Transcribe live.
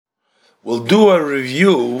We'll do a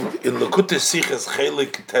review in Likutei Sichas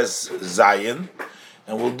Chelik Tes Zayin,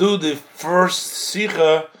 and we'll do the first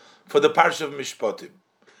Sicha for the Parsha of Mishpatim.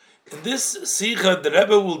 In this Sicha, the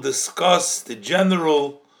Rebbe will discuss the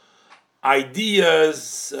general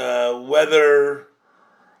ideas, whether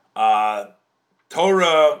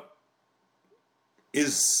Torah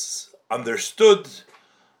is understood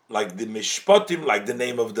like the Mishpatim, like the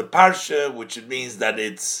name of the Parsha, which it means that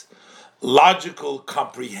it's logical,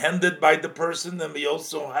 comprehended by the person, and we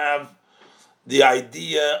also have the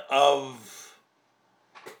idea of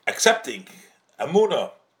accepting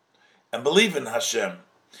Emunah and believe in Hashem.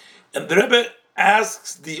 And the Rebbe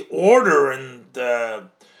asks the order in the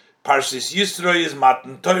Parshas Yisro is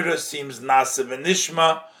Matan Torah, seems Nase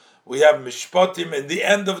v'Nishma. We have Mishpatim. In the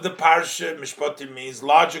end of the Parsha, Mishpatim means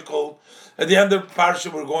logical. At the end of the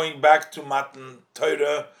Parsha, we're going back to Matan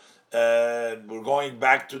Torah. We're going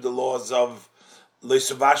back to the laws of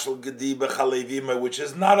Leisavashal Gedi Bechalevima, which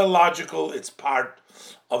is not illogical. It's part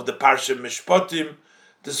of the Parsha Mishpatim.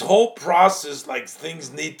 This whole process, like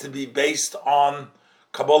things need to be based on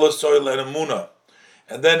Kabbalah, Soil, and Emunah.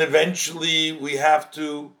 And then eventually we have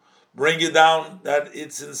to bring it down that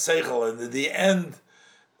it's in Seichel. And at the end,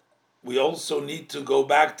 we also need to go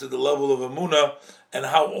back to the level of Emunah and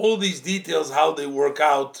how all these details, how they work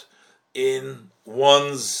out in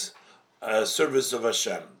one's service of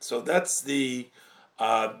Hashem. So that's the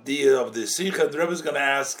idea of the Sikha. The Rebbe is going to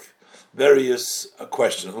ask various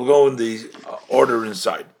questions. We'll go in the order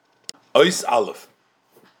inside. Ois Aleph.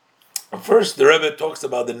 First, the Rebbe talks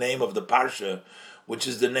about the name of the Parsha, which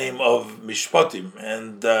is the name of Mishpatim,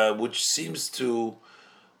 and which seems to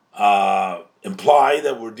imply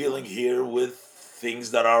that we're dealing here with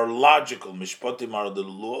things that are logical. Mishpatim are the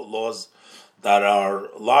laws that are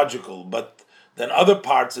logical, but then other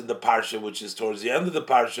parts in the Parsha, which is towards the end of the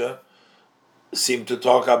Parsha, seem to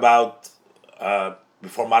talk about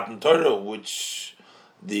before Matan Torah, which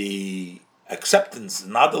the acceptance,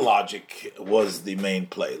 not the logic, was the main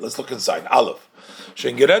play. Let's look inside. Aleph.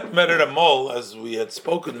 Shengeret Merer Amol, as we had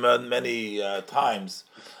spoken many times,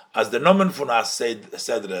 as the nomen von a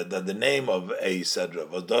Sedra, that the name of a Sedra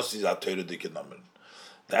was Dosis a Torah Dikenomen.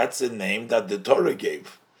 That's a name that the Torah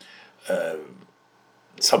gave.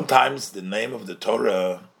 Sometimes the name of the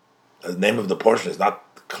Torah, the name of the portion is not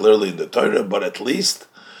clearly in the Torah, but at least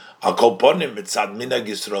Akolponim Mitzad Minag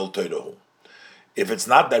Yisrael Torahu. If it's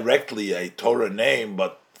not directly a Torah name,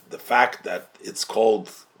 but the fact that it's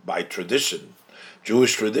called by tradition,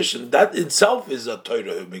 Jewish tradition, that itself is a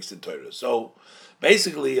Torah who makes it Torah. So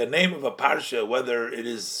basically, a name of a Parsha, whether it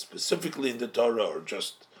is specifically in the Torah or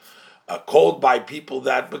just called by people,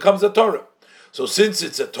 that becomes a Torah. So since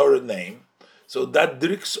it's a Torah name, so that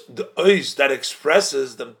the ois that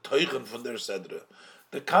expresses them teuchen von der Sedra,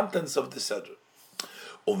 the contents of the Sedra.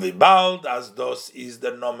 Wie bald as das is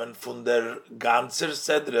der Nomen von der ganzer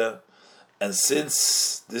Sedra, and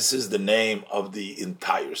since this is the name of the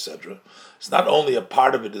entire Sedra, it's not only a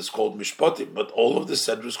part of it is called Mishpatim, but all of the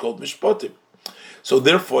Sedra is called Mishpatim. So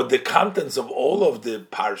therefore, the contents of all of the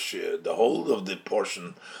Parsha, the whole of the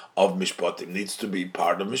portion of Mishpatim needs to be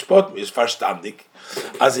part of Mishpatim. Is verstandig.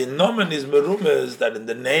 As in Nomen is merumes, that in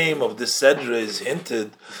the name of the Sedra is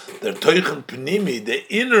hinted, der Teuchen Pnimi, the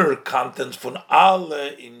inner contents von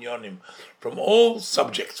alle Inyonim, from all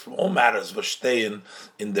subjects, from all matters, verstehen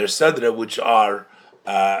in der Sedra, which are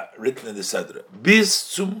written in the Sedra. Bis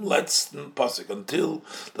zum letzten Pasuk, until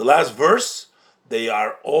the last verse, they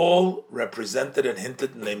are all represented and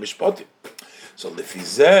hinted in the Mishpatim. So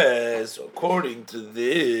Lefizeh, according to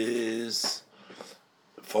this,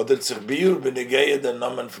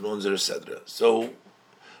 so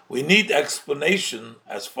we need explanation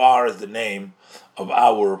as far as the name of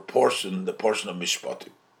our portion, the portion of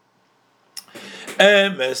Mishpatim.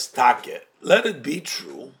 Let it be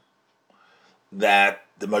true that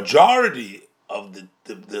the majority of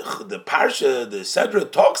the Parsha, the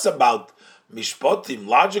Sedra, talks about Mishpatim,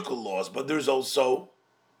 logical laws, but there's also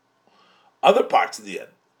other parts at the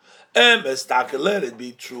end. Let it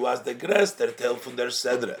be true as the Grester tell from their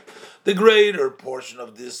Sedra. The greater portion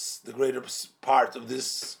of this, the greater part of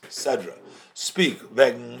this Sedra, speak,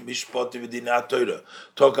 wegen Mishpatim v'dinei Torah,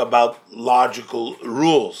 talk about logical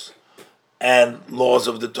rules and laws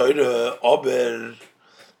of the Torah, aber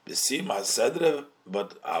Besima Sedra,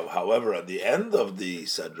 but however, at the end of the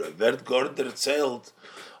Sedra, werd Gord erzählt,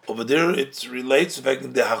 over there it relates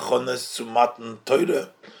wegen der Hachones zu Matan Torah,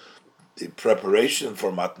 the preparation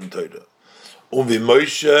for Matan Torah. Wie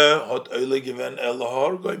Moshe hat Eile gewen el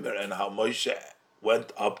Har Gomer, and how Moshe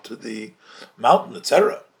went up to the mountain,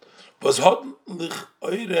 etc. Was hat lich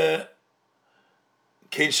eure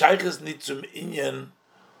kein Scheiches nicht zum Inyan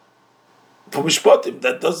for mishpatim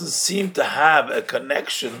that doesn't seem to have a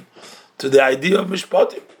connection to the idea of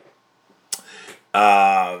mishpatim.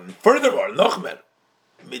 Furthermore, nochmer,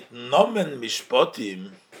 mit Nomen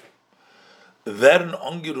mishpatim werden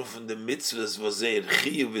angerufen die Mitzvahs, wo sehr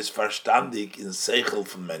chiyuv ist verstandig in Seichel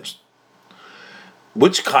von Menschen.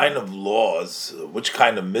 Which kind of laws, which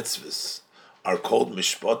kind of mitzvahs are called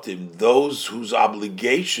mishpatim? Those whose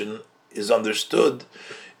obligation is understood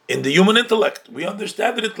in the human intellect. We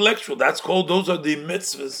understand it intellectual. That's called, those are the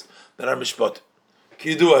mitzvahs that are mishpatim.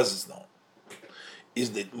 Kidu, as it's known.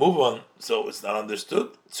 Is it move on, so it's not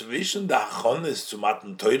understood? Zwischen der Achonis zu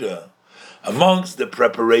Matan Torah, amongst the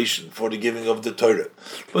preparation for the giving of the Torah,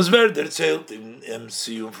 was very erzählt im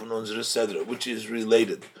Siyum von unserer Sedra, which is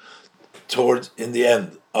related towards in the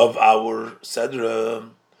end of our Sedra,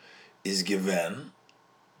 is given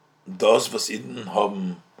das, was Eden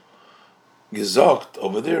haben gesagt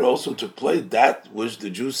over there, also to play that which the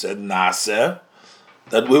Jews said Nase,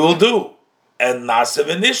 that we will do, and Nase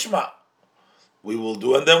v'nishma, we will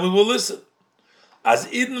do and then we will listen.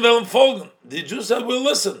 As Eden will folgen, the Jews said we'll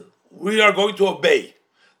listen. We are going to obey.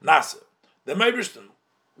 Nase. The Meibishten,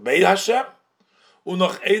 obey Hashem, und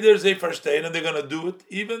noch Eder sie verstehen, and they're going to do it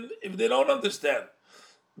even if they don't understand.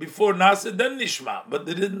 Before Nase, then Nishma, but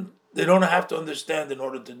they don't have to understand in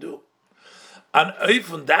order to do. And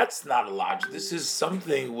even that's not a logic. This is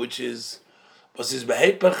something which is, was is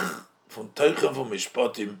behepech von Teuchen von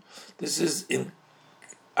Mishpatim. This is in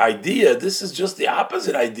idea, this is just the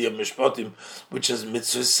opposite idea of Mishpatim, which is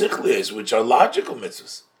mitzvahs sichlias, which are logical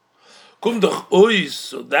mitzvahs. Kum doch ois,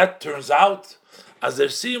 so that turns out, as there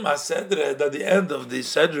seem a Sedra, at the end of the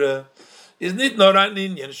Sedra, is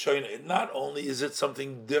not only is it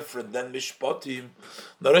something different than Mishpatim,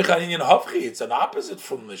 it's an opposite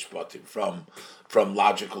from Mishpatim, from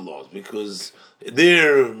logical laws, because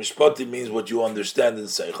there Mishpatim means what you understand in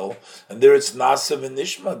Seichel, and there it's Nasev and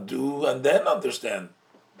Nishma, do and then understand.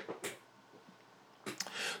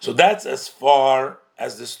 So that's as far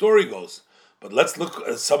as the story goes. But let's look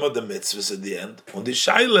at some of the mitzvahs at the end. Und die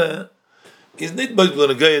Shaila is nicht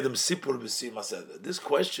dem Sipur b'sim HaSedra. This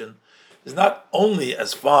question is not only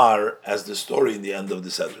as far as the story in the end of the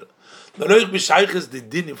Sedra.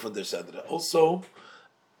 Also,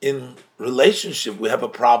 in relationship, we have a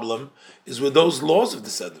problem, is with those laws of the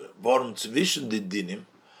Sedra. Warum zwischen die Dinim,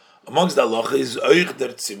 amongst the halacha is euch der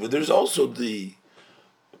Tzivah. There's also the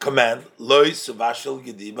command, Loi suvashel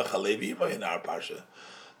gedi b'chalevi in our parsha,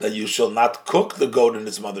 that you shall not cook the goat in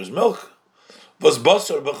its mother's milk. Was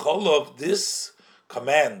basar b'cholov, this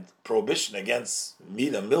command, prohibition against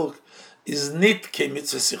meat and milk, is nit ke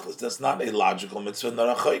mitzvah sichlis. That's not a logical mitzvah, nor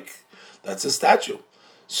a chayk. That's a statue.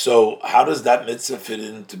 So how does that mitzvah fit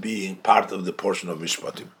into being part of the portion of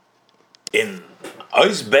Mishpatim? In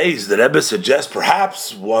Ois Beis, the Rebbe suggests,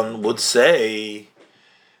 perhaps one would say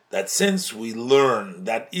that since we learn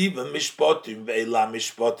that even Mishpatim ve'ela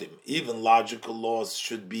Mishpatim, even logical laws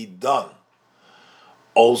should be done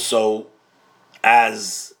also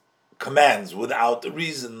as commands without a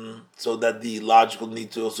reason, so that the logical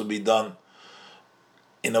need to also be done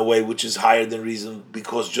in a way which is higher than reason,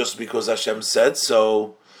 because Hashem said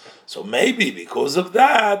so. So maybe because of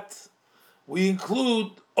that, we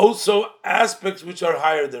include also aspects which are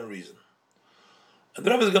higher than reason. And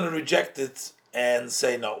the Rebbe is going to reject it and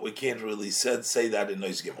say, no, we can't really say that in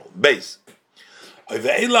Nois Gimel. Base.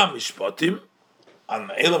 Ve'ela Mishpatim, and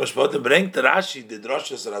Eila Mishpatim bringt Rashi, the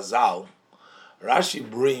Droshes Razal. Rashi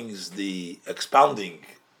brings the expounding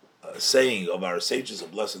saying of our sages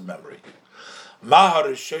of blessed memory. Mahar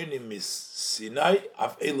Rishonim mis Sinai,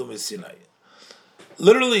 af Elu mis Sinai.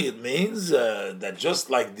 Literally, it means that just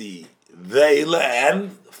like the Ve'ela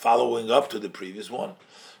and following up to the previous one,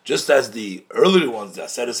 just as the earlier ones, the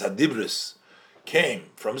Aseres HaDibris, came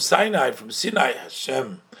from Sinai,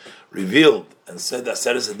 Hashem revealed and said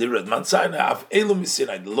Aseres HaDibris at Mount Sinai, af Elu mis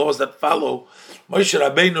Sinai, the laws that follow, Moshe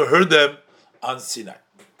Rabbeinu heard them on Sinai.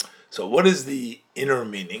 So what is the inner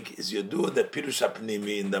meaning? Is Yodua that Pirush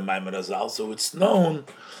HaPnimi in the Maimon Azal, so it's known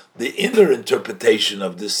the inner interpretation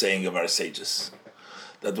of this saying of our sages.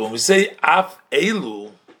 That when we say Af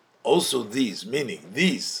Elu, also these, meaning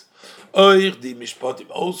these, Oich di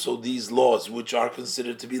Mishpatim, also these laws which are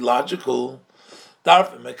considered to be logical,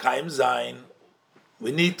 Darf Mekayim Zayin,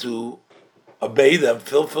 we need to obey them,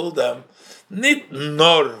 fulfill them, Nit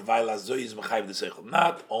nor weil azoy is mechayiv the seichel,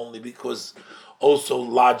 not only because also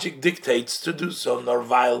logic dictates to do so, nor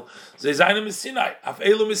weil they zayin misinai, af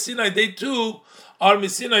elu misinai, they too are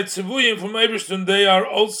misinai tzivuyim from Eibishter, they are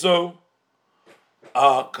also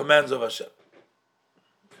commands of Hashem.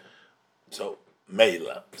 So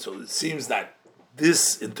Meila. So it seems that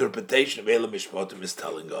this interpretation of Eila Mishpatim is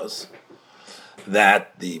telling us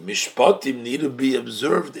that the mishpatim need to be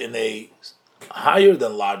observed in a higher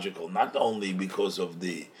than logical, not only because of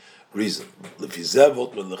the reason.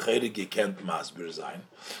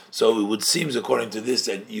 So it would seem, according to this,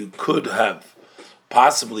 that you could have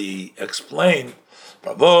possibly explained,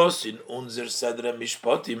 in unser Sedra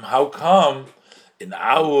Mishpatim, how come in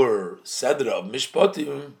our Sedra of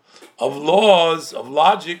Mishpatim, of laws, of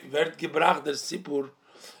logic, wird gebracht der Sipur,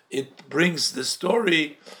 it brings the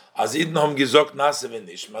story, as Yidden haben gesagt, Nase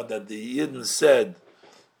v'nishma, that the Yidden said,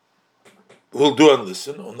 we'll do and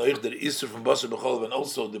listen, and the Isur from Basar B'chol, and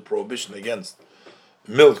also the prohibition against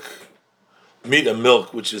milk, meat and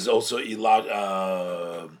milk, which is also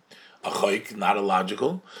achoik, not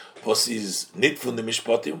illogical. Was is nit from the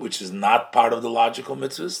mishpatim, which is not part of the logical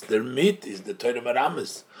mitzvahs. Their meat is the Torah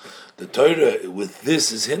Meramis. The Torah with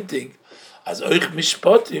this is hinting as oich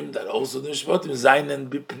mishpatim, that also the mishpatim zainen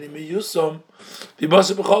b'pnimi yusom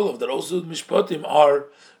v'basa b'cholov, that also the mishpatim are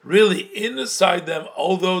really inside them,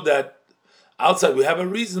 although that outside we have a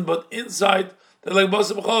reason, but inside they're like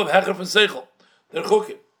basa b'cholov, hecher von seichel, they're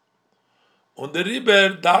chukim. Und der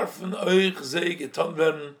Riber darfen euch sei getan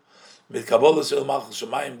werden mit Kabbalah Shel Malchus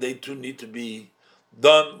Shemayim. They too need to be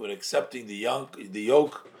done with accepting the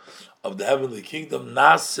yoke of the heavenly kingdom.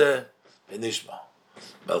 Nase v'nishma.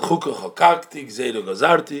 Melchuka chokakti gzeido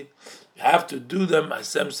gazarti. You have to do them.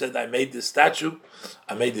 Hashem said, I made this statue,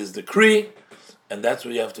 I made this decree, and that's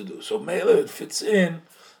what you have to do. So Mela, it fits in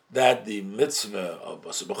that the mitzvah of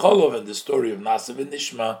Basar B'cholov and the story of Nase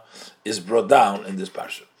v'nishma is brought down in this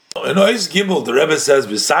parsha. In Ois Gimel, the Rebbe says,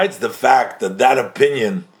 besides the fact that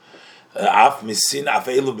opinion, Af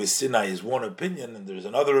Elu Misina, is one opinion, and there's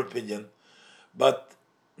another opinion, but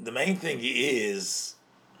the main thing is,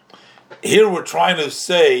 here we're trying to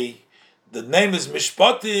say the name is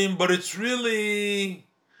Mishpatim, but it's really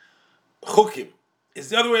Chukim. It's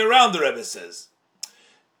the other way around, the Rebbe says.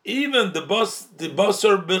 Even the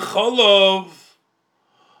Basar B'cholov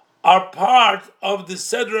are part of the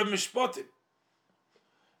Sedra Mishpatim.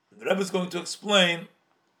 The Rebbe is going to explain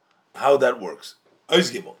how that works.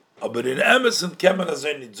 But in Emerson,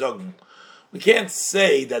 we can't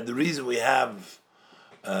say that the reason we have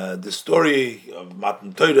the story of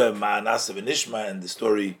Matan Torah, Ma'anasa v'Nishma, and the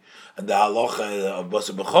story and the halacha of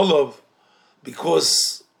Basar B'cholov,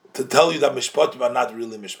 because to tell you that Mishpatim are not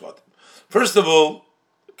really Mishpatim. First of all,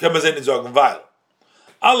 weil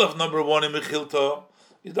Aleph number 1 in Mechilta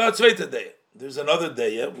is the zweite day. There's another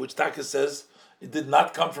day which Taka says it did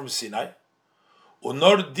not come from Sinai. Und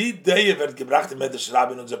nur die Day wird gebracht in Medrash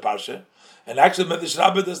Rabbah in unser Parsha. And actually Medrash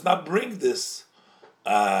Rabbah does not bring this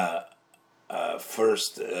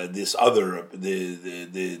first, this other,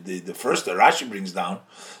 the first that Rashi brings down.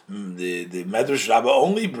 The Medrash Rabbah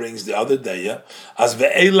only brings the other day as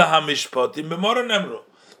ve'ela hamishpatim b'mora nemru.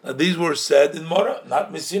 Now these were said in Mora,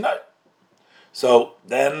 not Sinai. So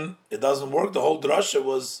then it doesn't work. The whole drasha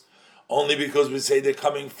was only because we say they're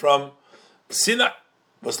coming from Sinai.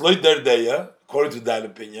 Was loy der deya, according to that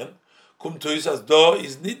opinion, kum to is as do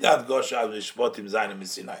is nit that gosh al mishpatim zayin in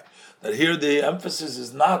Sinai. That here the emphasis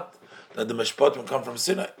is not that the mishpatim come from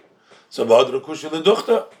Sinai. So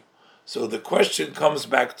so the question comes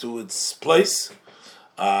back to its place.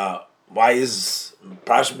 Why is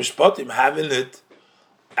Parash Mishpatim having it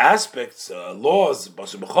aspects, laws,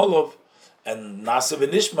 Basar B'cholov, and Nase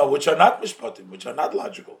v'Nishma, which are not Mishpatim, which are not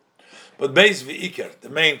logical? But Beis v'Iker, the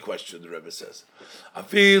main question, the Rebbe says,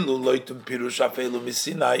 Afilu loitum pirush afelu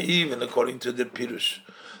misinai, even according to the pirush,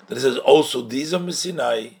 that it says also these are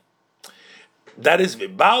misinai. That is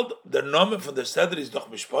v'bald. The name from the Seder is doch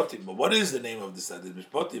Mishpatim. But what is the name of the Seder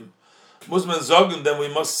Mishpatim? Musman Zogun. Then we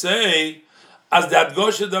must say, as the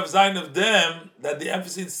Adgoshet of Zayin of them, that the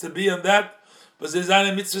emphasis is to be on that, but the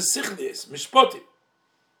Zayin mitzvah sichlis Mishpatim,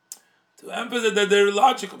 to emphasize that they're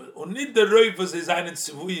logical. Unid the Roi for the Zayin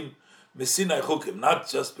tzivuim. Mesinai chukim, not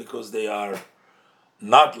just because they are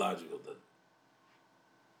not logical.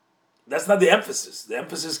 That's not the emphasis. The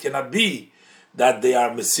emphasis cannot be that they are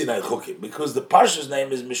Mesinai chukim, because the Parsha's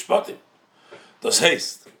name is Mishpatim. Das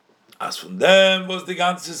heißt, as from them was the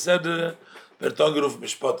ganze Seder, wird angerufen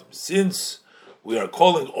Mishpatim. Since we are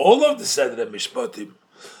calling all of the Seder Mishpatim,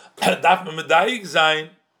 darf man medayik sein,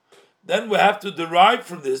 then we have to derive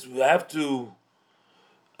from this, we have to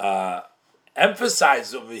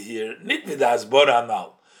emphasize over here, nit mit as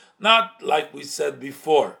boranal, not like we said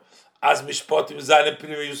before, as mishpatim zayin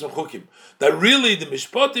pnimi yusam chukim, that really the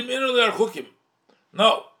mishpatim innerly are chukim.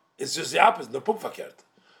 No, it's just the opposite. No pupfakert,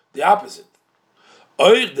 the opposite.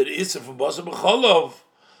 Oich der iser from Basar B'cholov,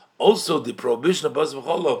 also the prohibition of Basar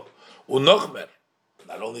B'cholov, unochmer.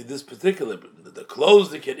 Not only this particular, but the clothes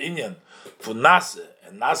the inyan for Nase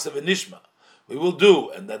and Nase v'Nishma, we will do,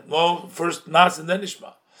 and that first nas and then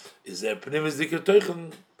ishma, is their pnimis dikir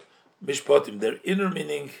teuchen mishpatim. Their inner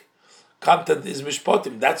meaning, content is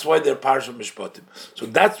mishpatim. That's why they're parsha mishpatim. So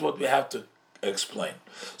that's what we have to explain.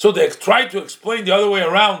 So they try to explain the other way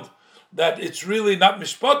around, that it's really not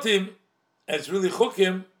mishpatim, and it's really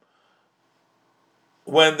chukim.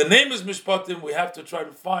 When the name is mishpatim, we have to try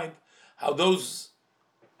to find how those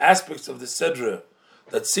aspects of the Sedra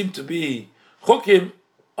that seem to be chukim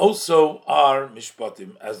also are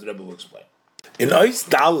mishpatim, as the Rebbe will explain. In Ois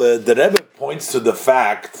Daled, the Rebbe points to the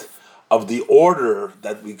fact of the order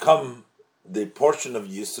that we come the portion of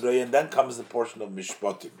Yisrei, and then comes the portion of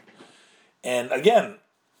mishpatim. And again,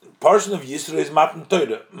 portion of Yisrei is Matan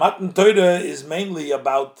Torah. Matan Torah is mainly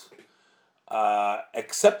about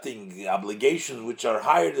accepting the obligations which are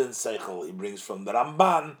higher than Seichel. He brings from the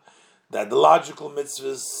Ramban that the logical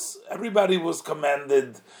mitzvahs, everybody was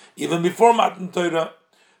commanded even before Matan Torah.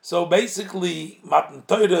 So basically, Matan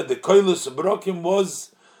Torah, the Koilus Brokim,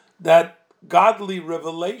 was that godly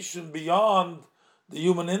revelation beyond the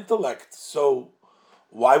human intellect. So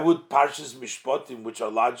why would Parshas Mishpatim, which are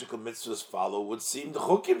logical mitzvahs, follow? Would seem the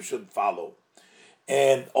Chukim should follow.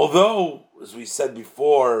 And although, as we said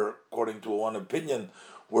before, according to one opinion,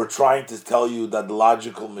 we're trying to tell you that the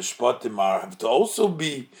logical mishpatim have to also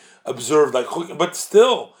be observed like chukim, but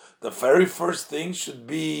still, the very first thing should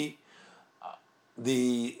be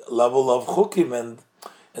the level of chukim,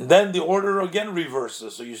 and then the order again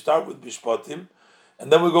reverses. So you start with mishpatim,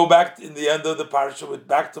 and then we go back in the end of the parsha with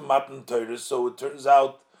back to Matan Torah. So it turns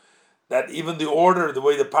out that even the order, the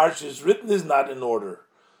way the parsha is written, is not in order.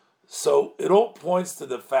 So it all points to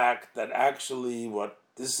the fact that actually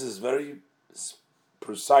this is very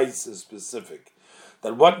precise and specific,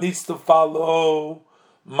 that what needs to follow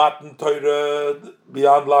Matan Torah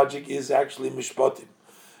beyond logic is actually Mishpatim.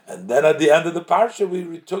 And then at the end of the parsha,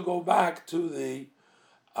 we go back to the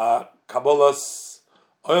Kabbalah's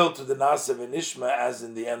oil to the Nasev and Ishma, as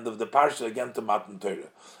in the end of the parsha, again to Matan Torah,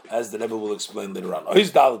 as the Rebbe will explain later on.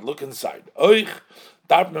 Ois Dalet, look inside. Oich,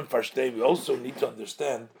 Darpman Farshtei, we also need to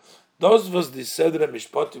understand, those was the Sedra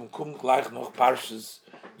Mishpatim kum gleich noch Parshas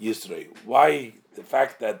Yisrei. Why the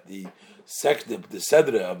fact that the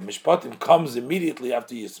Sedra of Mishpatim comes immediately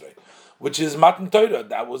after Yisrei, which is Matan Torah,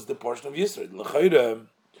 that was the portion of Yisrei. L'chayra,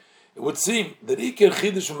 it would seem that Iker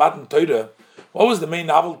Chidush Matan Torah, what was the main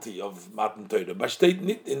novelty of Matan Torah? But steht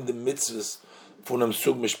nicht in the mitzvahs von einem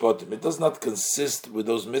Sug Mishpatim. It does not consist with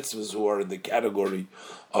those mitzvahs who are in the category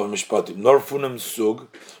of Mishpatim, nor von einem Sug,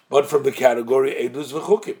 but from the category Edus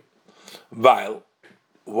v'chukim. While,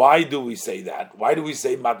 why do we say that? Why do we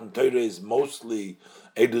say Matan Torah is mostly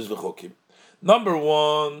Edus v'chukim? Number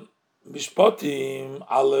one, Mishpatim,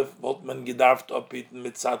 Aleph, what man gedarft opiten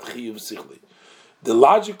mitzad chiyuv sichli. The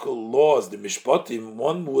logical laws, the Mishpatim,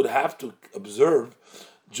 one would have to observe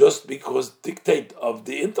just because dictate of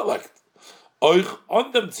the intellect.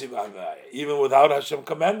 Even without Hashem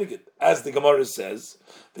commanding it. As the Gemara says,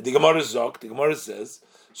 the Gemara says,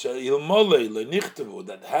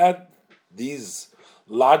 that had these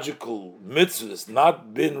logical mitzvahs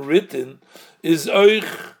not been written, is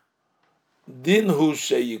oich dinhu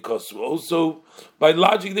sheyikosu. Also, by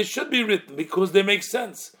logic, they should be written because they make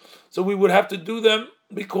sense. So we would have to do them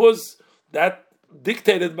because that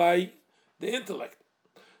dictated by the intellect.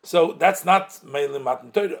 So that's not mainly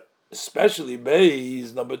Matan Torah, especially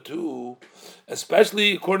Beis, number two,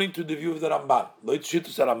 especially according to the view of the Ramban.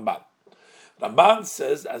 Ramban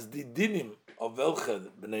says, as the dinim of welche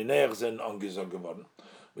Bnei Noach sind angesagt geworden.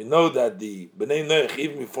 We know that the Bnei Noach,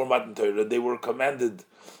 even before Matan Torah, they were commanded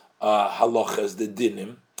halachas, the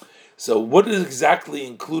dinim. So what is exactly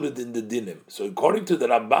included in the dinim? So according to the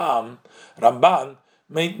Ramban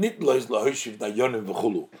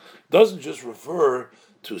doesn't just refer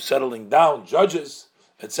to settling down judges,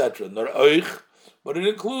 etc. But it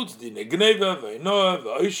includes the negneva, ve'inoah,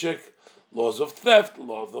 ve'oishek, laws of theft,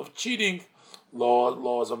 laws of cheating,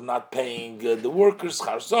 laws of not paying the workers,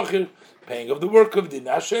 schar sochir, paying of the worker, the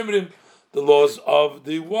nashemrim, the laws of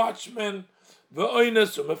the watchmen,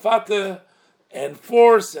 ve'oines, umefate, and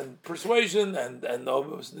force and persuasion and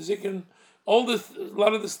all this, a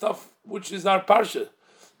lot of the stuff which is our parsha,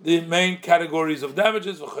 the main categories of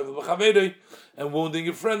damages, and wounding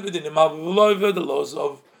a friend, the laws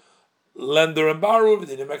of lender and borrower,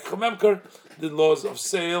 the laws of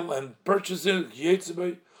sale and purchasing,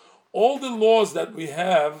 all the laws that we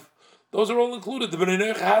have, those are all included. The Bnei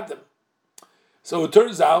Noach had them. So it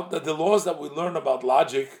turns out that the laws that we learn about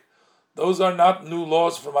logic, those are not new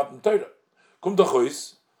laws from Matan Torah.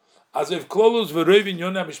 As if Klolos v'Revin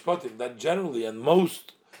Yonah Mishpatim, that generally and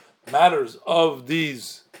most matters of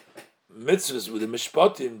these mitzvahs, with the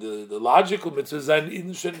mishpatim, the logical mitzvahs,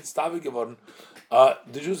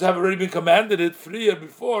 the Jews have already been commanded it freer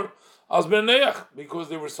before as ben Noach, because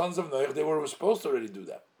they were sons of Noach. They were supposed to already do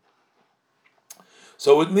that.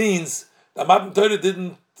 So it means that Matan Torah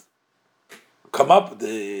didn't come up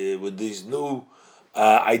with these new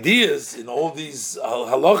ideas in all these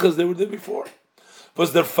halachas they were there before.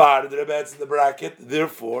 Was their father, the Rebbe adds in the bracket,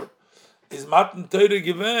 therefore, is Matan Torah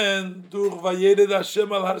given durch Vayered Hashem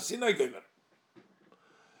al Har Sinai Gomer.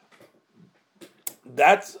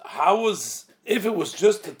 That's if it was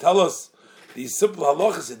just to tell us these simple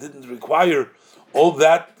halachas, it didn't require all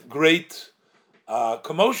that great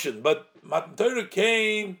commotion. But Matan Torah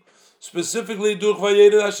came specifically durch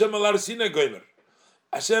Vayered Hashem al Har Sinai Gomer.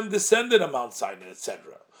 Hashem descended on Mount Sinai, etc.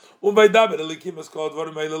 And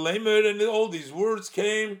all these words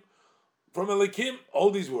came from Elikim,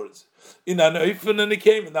 all these words. In an oifen, and it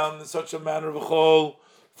came down in such a manner, the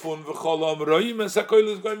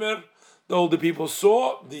older people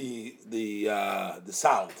saw the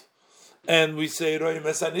sound. And we say,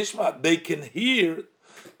 they can hear,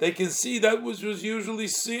 they can see that which was usually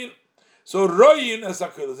seen. So,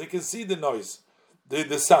 they can see the noise,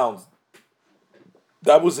 the sound.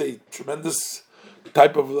 That was a tremendous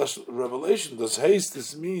type of revelation.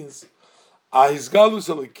 This means Ahisgalus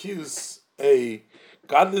Alikis, a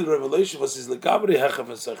godly revelation, was his legabri hechav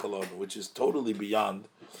and sechalon, which is totally beyond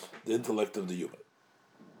the intellect of the human.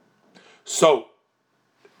 So,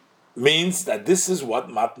 means that this is what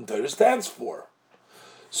Matan Torah stands for.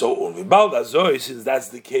 So, since that's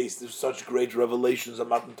the case, there's such great revelations of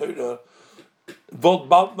Matan Torah. So,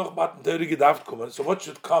 what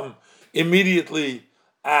should come immediately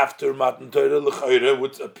after Matan Torah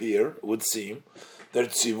would seem the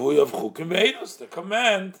tzivui of chukim ve'edos, the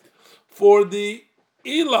command for the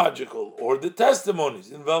illogical or the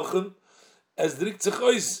testimonies in welchen as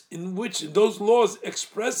in which in those laws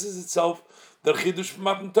expresses itself the chidush of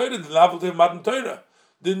Matan Torah, the novelty of Matan Torah,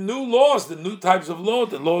 the new laws, the new types of law,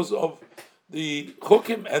 the laws of the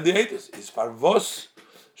chukim and the edos is farvos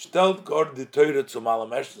stellt God the Torah zum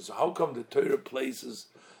allem ersten. So how come the Torah places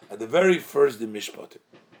at the very first the mishpatim?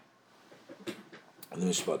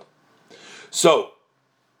 So,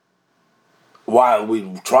 while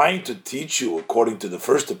we're trying to teach you, according to the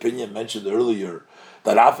first opinion mentioned earlier,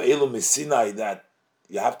 that af elum is Sinai, that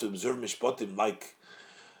you have to observe mishpatim like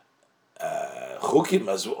chukim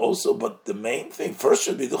as also, but the main thing first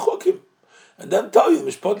should be the chukim, and then tell you the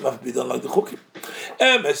mishpatim have to be done like the chukim.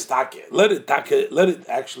 Let it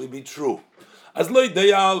actually be true. As loy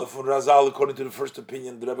deyal from Razal, according to the first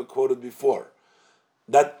opinion that Rebbe quoted before,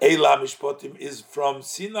 that Eila Mishpatim is from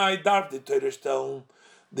Sinai Darf, the Torah stellen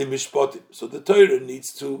the Mishpatim. So the Torah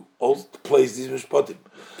needs to also place these Mishpatim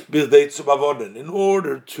in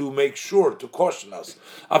order to make sure, to caution us.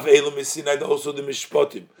 Of Eila Sinai, also the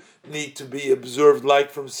Mishpatim need to be observed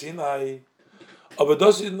like from Sinai.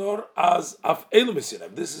 Nor as Af Eila Sinai.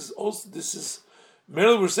 This is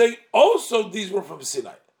merely we're saying also these were from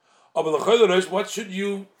Sinai. What should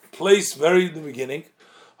you place very in the beginning?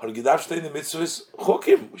 We should have said the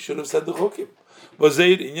chukim.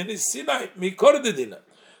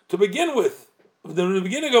 To begin with, the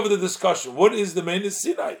beginning of the discussion, what is the main is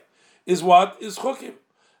Sinai? Is what is chukim?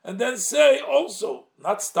 And then say also,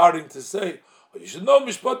 not starting to say, you should know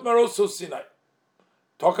mishpat are also Sinai.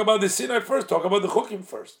 Talk about the Sinai first, talk about the chukim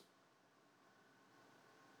first.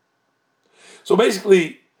 So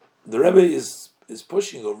basically, the Rebbe is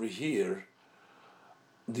pushing over here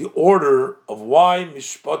the order of why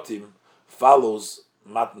Mishpatim follows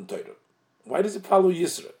Matan Torah. Why does it follow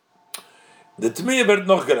Yisra? The Tmiya Bert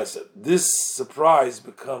Nochgara said, this surprise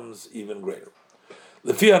becomes even greater.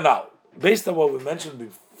 Lefia now, based on what we mentioned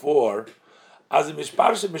before, as in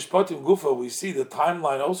Mishpatim Gufa, we see the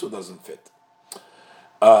timeline also doesn't fit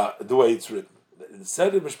the way it's written.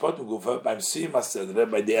 Instead of Mishpatim Gufa, by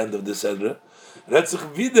the end of the Sedre, redt sich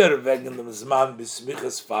wieder wegen dem Zman bis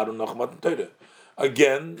Miches fahren noch Matan Torah.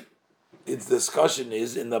 Again, its discussion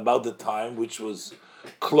is in about the time which was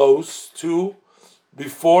close to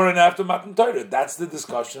before and after Matan Torah. That's the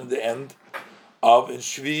discussion at the end of in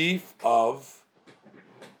Shvi of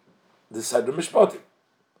the Sedre Mishpatim.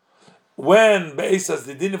 When Be'esas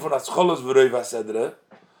the Dinah von Ascholos v'Roiva Sedre,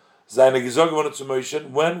 seine Gesog geworden zu Moshe,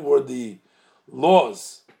 when were the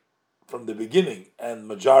laws from the beginning and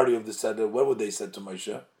majority of the Sedre, when were they said to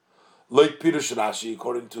Moshe? Like Pirush Rashi,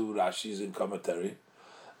 according to Rashi's in commentary,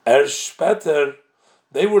 Speter,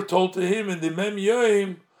 they were told to him in the Mem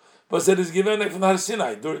Yoim, but said is given from Har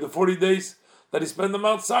Sinai during the 40 days that he spent on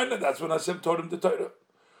Mount Sinai. That's when Hashem taught him the Torah.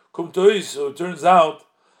 So it turns out,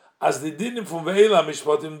 as the dinim from Ve'ela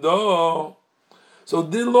Mishpatim do, So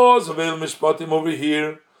the laws of El Mishpatim over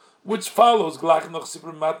here, which follows Glach noch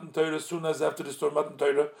Sipur Matan Torah, as soon as after the story Matan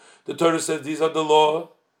Torah, the Torah says these are the law,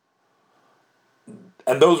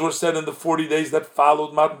 and those were said in the 40 days that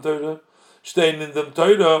followed Matan Torah. Staying in the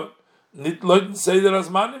Torah, nit Leuten say they're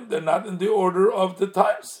Asmanim, they're not in the order of the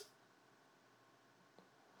times.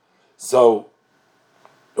 So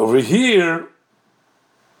over here,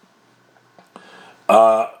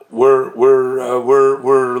 we're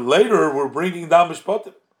bringing down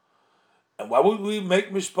Mishpatim. And why would we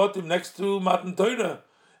make Mishpatim next to Matan Torah?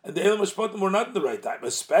 And the Elam Mishpatim were not in the right time,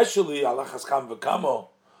 especially Alachas Kam V'Kamo.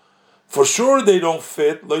 For sure they don't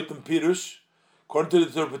fit, Leitim Pirush, according to the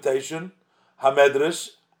interpretation, Hamedrash,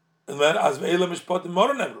 and then as Elam Mishpatim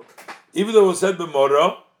Mora Nemru. Even though it was said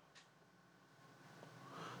B'Mora,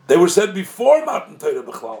 they were said before Matan Torah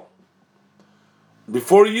B'Chlal,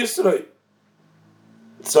 before Yisrael.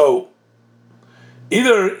 So,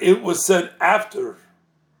 either it was said after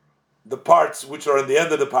the parts which are in the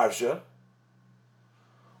end of the Parsha,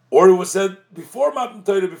 or it was said before Matan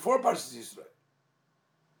Torah, before Parshas Yisrael.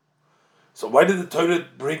 So why did the Torah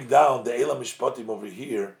bring down the Elam Mishpatim over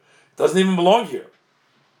here? It doesn't even belong here.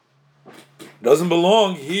 It doesn't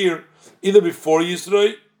belong here either before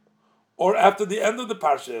Yisrael or after the end of the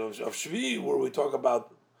Parsha of Shvi, where we talk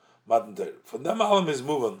about Matan Torah. From them, Alam is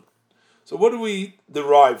moving. So what do we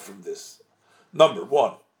derive from this? Number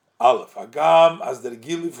one, Aleph, Agam as der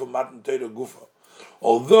Gili from Matan Torah Gufa.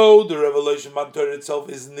 Although the revelation of Matan Torah itself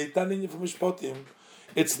is Nitanin from Mishpatim,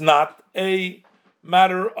 it's not a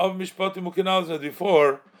matter of Mishpatim Ukinal as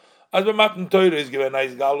before. As by Matan Torah is given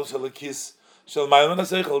nice Galus Alakis Shel Mayim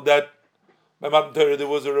Seichel, that by Matan Torah there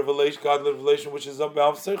was a revelation, godly revelation, which is up by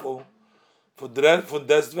Seichel for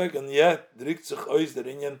Desdvek, and yet Drikt sich ois der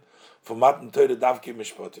Inyan for Matan Torah Davki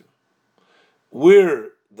Mishpatim.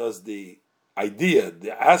 Where does the idea,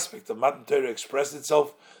 the aspect of Matan Torah express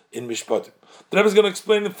itself? In Mishpatim. The Rebbe is going to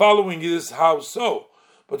explain the following is how so.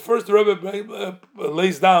 But first the Rebbe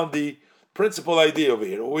lays down the principal idea over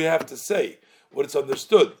here. What we have to say, what it's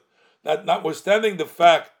understood. That notwithstanding the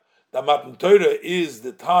fact that Matan Torah is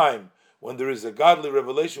the time when there is a godly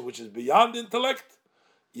revelation which is beyond intellect,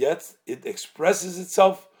 yet it expresses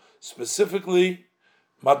itself specifically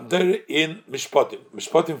Matan Torah in Mishpatim.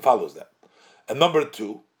 Mishpatim follows that. And number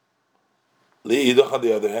two, Li'idach on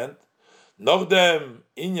the other hand, Nogdem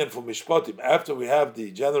Inyan for Mishpatim, after we have the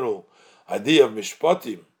general idea of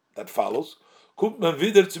Mishpatim that follows, kommt man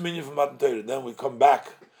wieder zum Inyan for Matan Torah. Then we come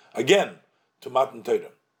back again to Matan Torah.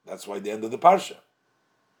 That's why the end of the Parsha.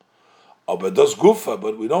 But das Gufa,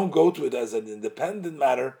 but we don't go to it as an independent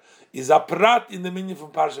matter, is a prat in the Minyan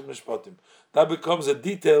from Parsha Mishpatim. That becomes a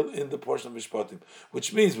detail in the portion of Mishpatim,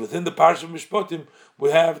 which means within the Parsha Mishpatim, we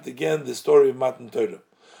have again the story of Matan Torah.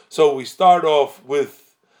 So we start off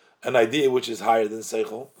with an idea which is higher than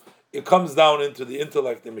Seichel. It comes down into the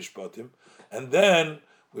intellect in Mishpatim, and then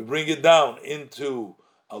we bring it down into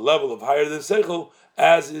a level of higher than Seichel,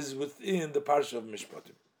 as is within the Parsha of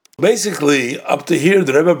Mishpatim. Basically, up to here,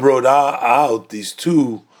 the Rebbe brought out these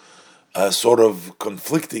two sort of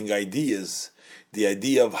conflicting ideas. The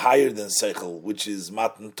idea of higher than Seichel, which is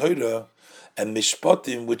Matan Torah, and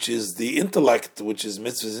Mishpatim, which is the intellect, which is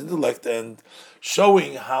mitzvah's intellect, and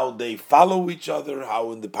showing how they follow each other,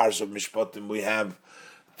 how in the Parsha of Mishpatim we have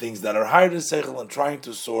things that are higher than Seichel, and trying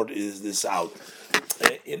to sort this out.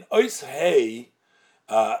 In Ois Hey,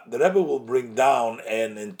 the Rebbe will bring down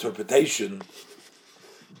an interpretation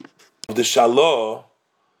of the Shalah,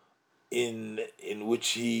 in which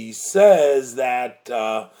he says that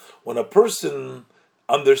when a person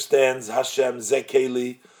understands Hashem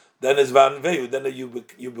Zekeli, then is Vanveyu, then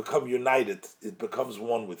you become united. It becomes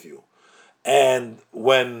one with you. And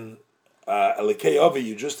when Elikei Avi,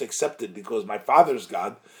 you just accept it because my father's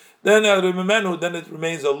God, then it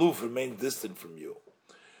remains aloof, remains distant from you.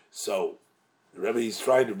 So the Rebbe is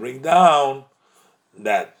trying to bring down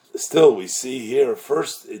that still we see here,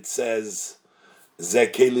 first it says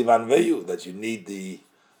Zekeli Vanveyu, that you need the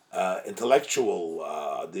intellectual,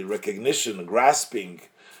 the recognition, grasping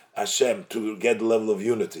Hashem to get the level of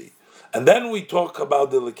unity. And then we talk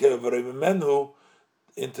about the Lekei Menhu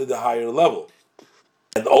into the higher level.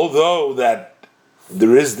 And although that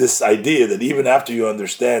there is this idea that even after you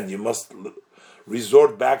understand, you must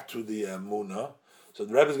resort back to the Munah, so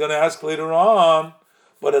the Rebbe is going to ask later on,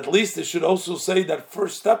 but at least it should also say that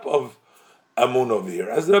first step of Amun over here,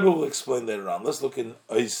 as the Rebbe will explain later on. Let's look in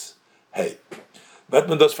Ois Hey. But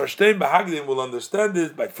man das verstehen bei Hagdim will understand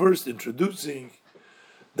it by first introducing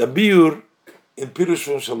the Biur in Pirush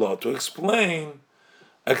von Shalah, to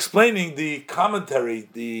explaining the commentary,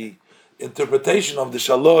 the interpretation of the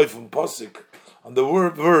Shaloi from Posik on the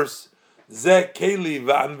word verse Ze keli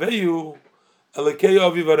va'anveyu elekei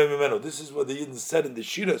avi v'aremimenu. This is what the Yidden said in the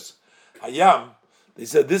Shiras Hayam. They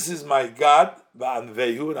said, "This is my God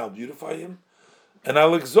va'anveyu, and I'll beautify him, and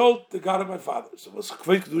I'll exalt the God of my father." So was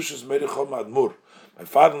kvei kedushas meidechom admur. My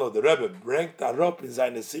father-in-law, the Rebbe, bringt arop in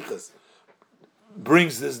seine sichas,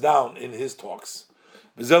 brings this down in his talks.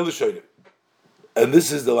 And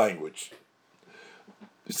this is the language.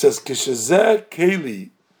 It says, "Kishazeh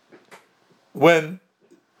keli," when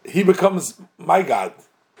he becomes my God,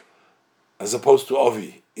 as opposed to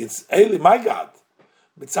Ovi. It's Eli, my God.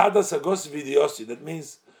 Mitzadas agos vidiosi. That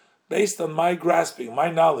means, based on my grasping, my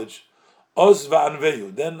knowledge, Oz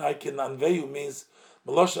va'anveyu. Then I can anveyu means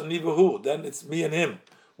Melosh anivahu. Then it's me and him.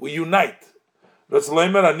 We unite.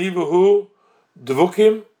 Ratzleimer anivahu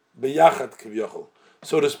dvukim beyachad kivyochel.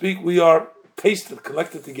 So to speak, we are pasted,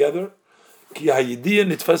 connected together. Ki hayidiyah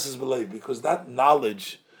nitfeses b'leiv, because that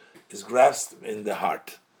knowledge is grasped in the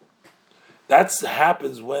heart. That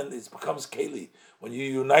happens when it becomes keli, when you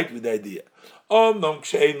unite with the idea. But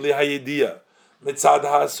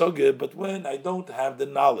when I don't have the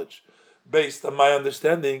knowledge based on my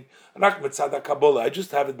understanding, I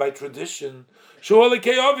just have it by tradition.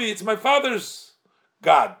 It's my father's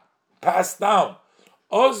God, passed down.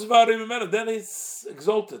 Then he's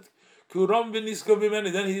exalted.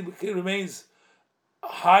 Then he remains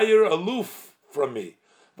higher, aloof from me.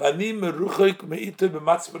 And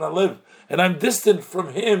I'm distant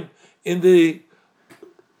from him in the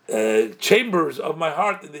chambers of my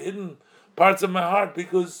heart, in the hidden parts of my heart,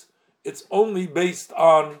 because it's only based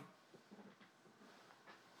on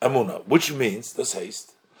Amunah, which means the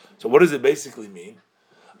haste. So what does it basically mean?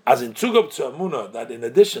 As in Tzugab to Amunah, that in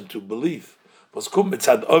addition to belief, was kum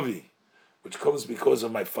mitzad avi, which comes because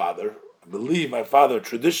of my father. I believe my father,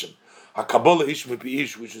 tradition. HaKabbalah ish mipi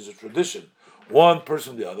ish, which is a tradition. One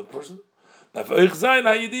person, the other person. Now, for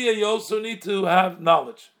you also need to have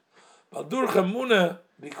knowledge.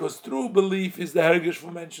 Because through belief is the hergish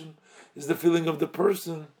for mention, is the feeling of the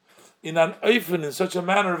person in an oifen, in such a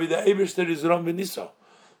manner, with the Eibishter is ram v'niso,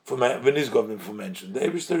 for mention. The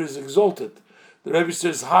Eibishter is exalted. The Eibishter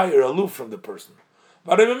is higher, aloof from the person.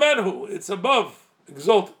 But it's above,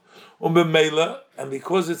 exalted. And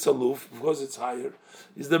because it's aloof, because it's higher,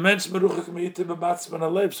 is the mensch meruchik me'itim b'matzman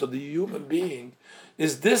alev. So the human being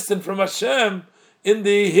is distant from Hashem in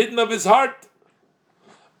the hidden of his heart.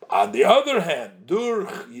 On the other hand,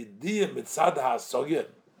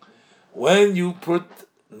 when you put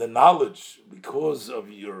the knowledge because of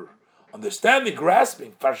your understanding,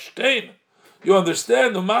 grasping, verstehen, you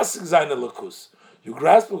understand the masik zayne lakus. You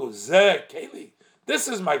grasp it, this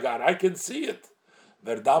is my God, I can see it.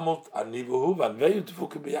 Then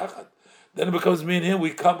it becomes me and him, we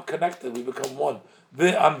come connected, we become one.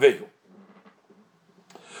 This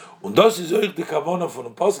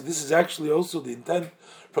is actually also the intent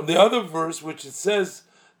from the other verse, which it says,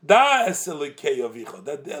 that the Elekei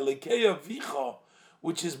Avicha,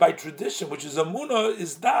 which is by tradition, which is Amunah,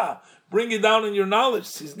 is da. Bring it down in your knowledge.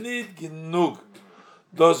 It's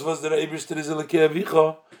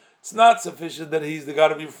not sufficient that he's the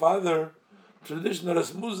God of your father. Tradition, it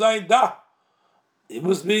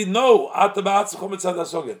must be no.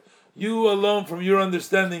 You alone, from your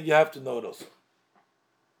understanding, you have to know it also.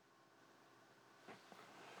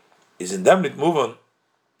 Is endemic move on,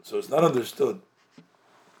 so it's not understood.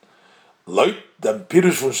 Like the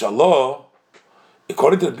Pirush from Shalah,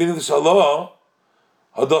 according to the beginning of the Shalah,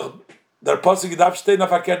 their pasuk daf stay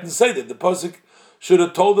nafaket and say that the pasuk should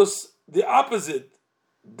have told us the opposite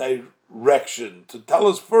direction to tell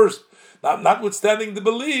us first. Notwithstanding the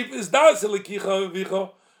belief is das elikicha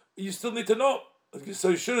vicha, you still need to know. So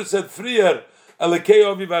you should have said frier elekei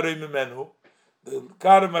avi v'arei, the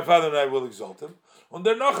God of my father and I will exalt him. And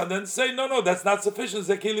then say no, that's not sufficient.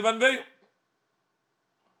 This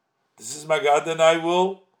is my God, and I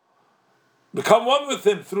will become one with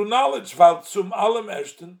him through knowledge. Is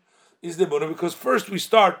the Munah, because first we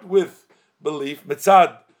start with belief,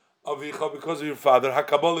 mitzad avicha, because of your father,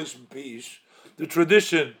 hakabolish pish, the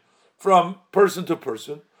tradition from person to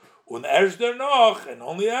person, and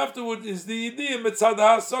only afterward is the idea mitzad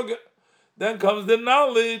hasoga. Then comes the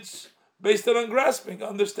knowledge based on grasping,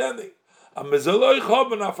 understanding. And we should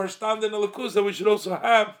also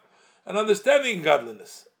have an understanding in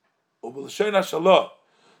godliness.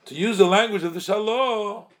 To use the language of the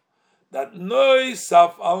Shalah, that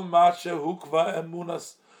noisaf al mache hukva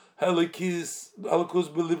emunas helikis helikus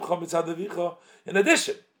belibcha mitzadavicha. In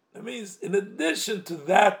addition, it means in addition to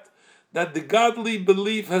that the godly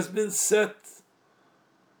belief has been set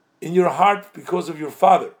in your heart because of your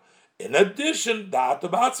father. In addition,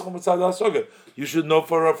 you should know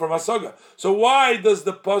from Hasoga. So why does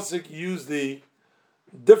the pasuk use the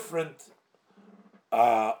different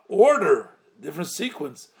order, different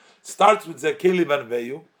sequence? Starts with Zekeli Van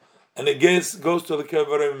Veyu, and it goes to the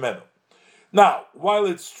Kevarei Menu. Now, while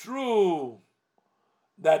it's true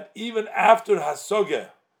that even after Hasoga,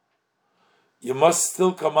 you must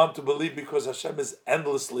still come on to believe because Hashem is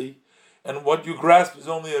endlessly, and what you grasp is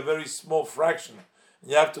only a very small fraction.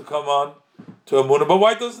 You have to come on to Amunah. But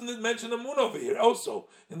why doesn't it mention Amunah over here also?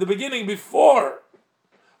 In the beginning, before,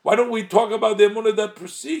 why don't we talk about the Amunah that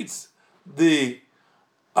precedes the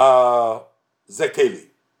Zekeli?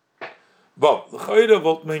 But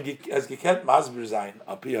as gekent masber sein,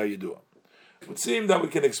 api hayidua. It would seem that we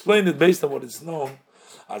can explain it based on what is known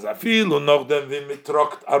as afilu noch dem vi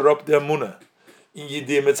mitrokt arop de Amunah in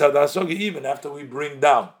yidim etzad hasoga. Even after we bring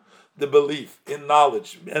down the belief in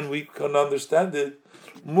knowledge and we can understand it,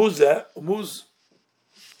 muz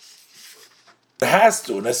has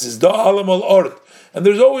to, and this is da alamal ort, and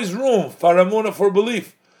there's always room for Amunah, for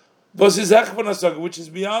belief, which is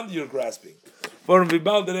beyond your grasping. For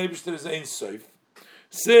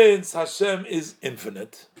since Hashem is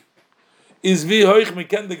infinite, is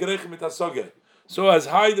so as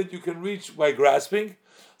high that you can reach by grasping.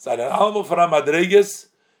 In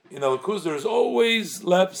Elokus, there's always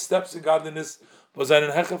left steps in godliness, which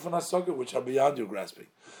are beyond your grasping.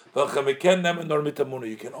 You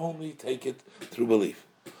can only take it through belief.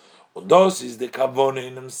 Is the kavone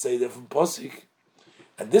in Seder from Posik,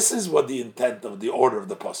 and this is what the intent of the order of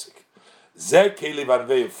the Posik.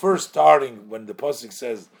 First starting when the Posik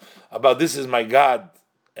says about this is my God,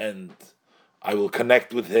 and I will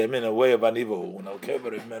connect with Him in a way of anivahu,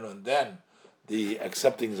 and then the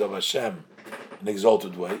acceptings of Hashem in an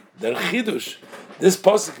exalted way. Der chidush, this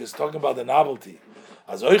Posik is talking about the novelty.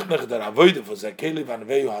 That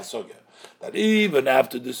even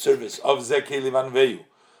after the service of Zekeli Van Veyu,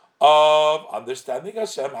 of understanding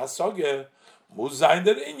Hashem Hasoge, Muzayin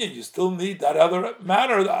der Inyan, you still need that other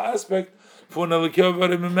matter, the aspect for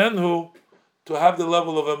Menhu to have the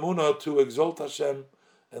level of Emunah, to exalt Hashem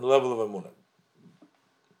and the level of Emunah.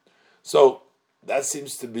 So that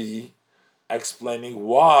seems to be explaining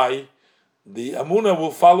why the Emunah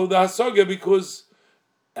will follow the Hasoge, because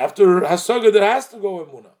after Hasoga, there has to go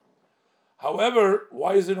Emunah. However,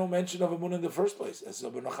 why is there no mention of Emunah in the first place? It's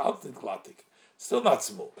still not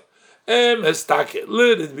smooth.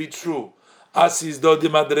 Let it be true. Asis do di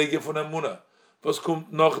madrege von Emunah. Was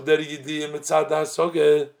kommt noch der Yidiyah mitzad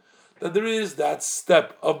Hasoga? That there is that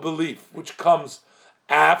step of belief which comes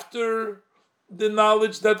after the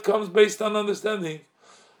knowledge that comes based on understanding.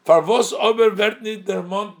 Farvos ober wird nicht der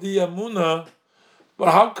Mond di Emunah.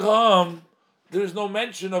 But how come there is no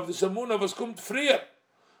mention of this Emunah was kommt früher,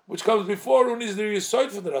 which comes before, and is the Yesod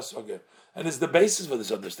for the Hasoga, and is the basis for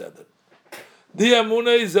this understanding. The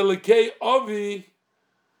Emunah is Elekei Ovi.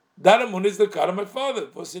 That Emunah is the car of my father.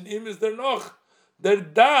 Was in him is there noch. Der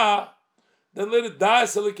da, then let it da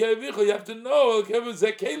is Elekei Avicho. You have to know Elekei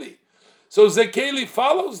Zekeli. So Zekeli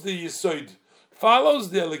follows the Yesod, follows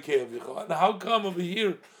the Elekei Avicho. And how come over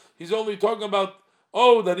here he's only talking about,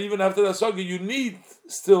 that even after the Hasoga you need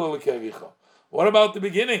still Elekei Avicho? What about the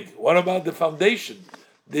beginning? What about the foundation?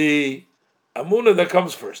 The Amunah that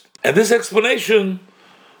comes first. And this explanation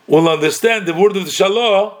will understand the word of the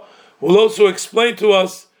Shalah, will also explain to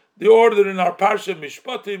us the order in our Parsha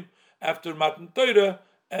Mishpatim after Matan Torah,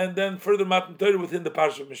 and then further Matan Torah within the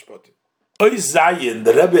Parsha Mishpatim. Oy Zayin,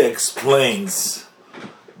 the Rebbe explains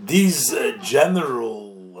these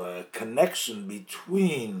general connection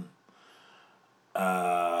between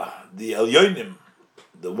the Elyonim,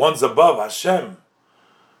 the ones above Hashem,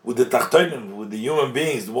 with the Tachtonim, with the human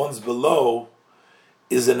beings, the ones below,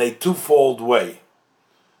 is in a twofold way.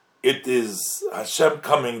 It is Hashem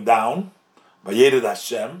coming down, Vayered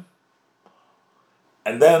Hashem,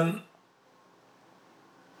 and then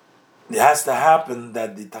it has to happen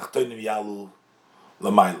that the Tachtonim Yalu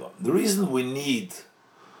Lamaila. The reason we need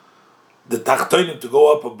the Tachtonim to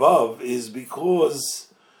go up above is because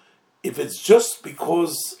if it's just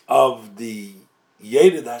because of the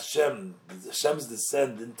Yered Hashem, Hashem's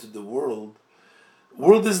descent into the world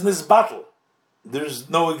is in this battle. There's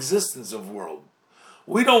no existence of world.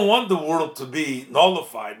 We don't want the world to be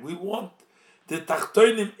nullified. We want the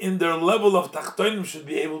Tachtonim in their level of Tachtonim should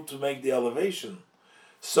be able to make the elevation.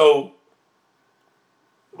 So,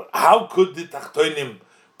 how could the Tachtonim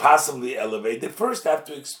possibly elevate? They first have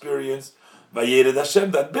to experience Vayered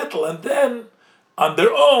Hashem, that bittul, and then on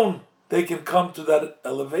their own they can come to that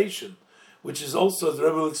elevation, which is also, as the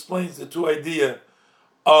Rebbe explains, the two idea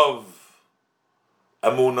of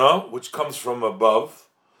Amunah, which comes from above,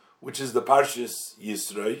 which is the Parshas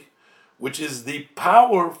Yisroi, which is the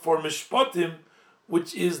power for Mishpatim,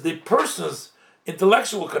 which is the person's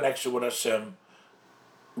intellectual connection with Hashem,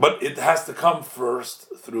 but it has to come first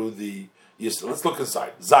through the Yisroi. Let's look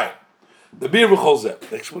inside. Zayin. The Bir B'chol Zeh.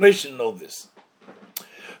 The explanation know this.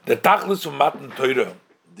 The Tachlis of Matan Torah,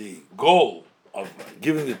 the goal of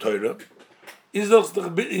giving the Torah, is doch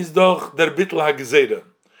der Bittel HaGezerah.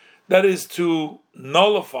 That is to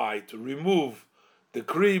nullify, to remove the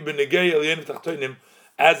Kri B'negei Elyonim Tachtonim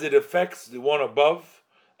as it affects the one above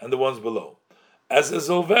and the ones below. As a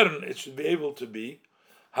Zolvern, it should be able to be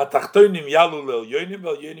HaTachtonim Yalu L'Elyonim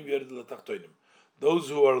V'Elyonim Yered L'Tachtonim. Those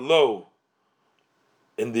who are low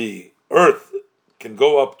in the earth can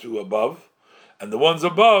go up to above, and the ones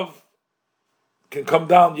above can come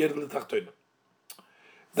down Yered L'Tachtonim.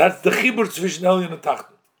 That's the Chibur Tzvischen Elyon and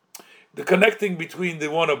Tachten, the connecting between the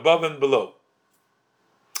one above and below.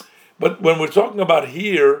 But when we're talking about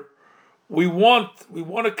here, we want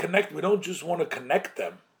to connect. We don't just want to connect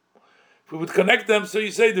them. If we would connect them, so you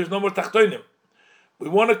say there's no more Tachtonim. We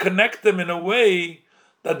want to connect them in a way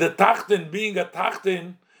that the Tachten, being a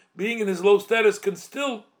Tachten, being in his low status, can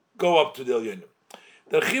still go up to the Elyonim.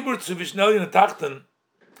 The Chibur Tzvischen Elyon and Tachten,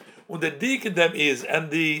 when the dik in them is,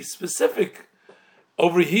 and the specific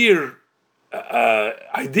over here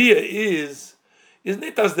idea is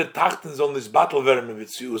not as the tachtens on this battle verme.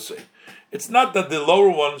 It's not that the lower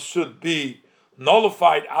one should be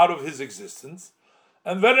nullified out of his existence,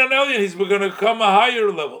 and when an alien he's going to come a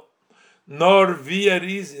higher level, nor via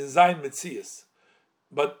is in sein Metzias,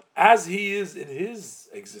 but as he is in his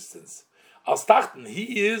existence, als tachten,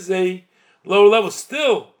 he is a lower level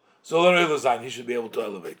still. So he should be able to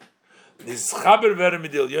elevate. This chaber verme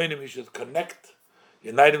midil yoinim, he should connect.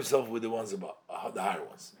 Unite himself with the ones above, the higher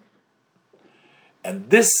ones. And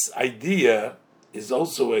this idea is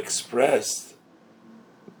also expressed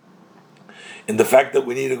in the fact that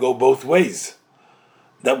we need to go both ways.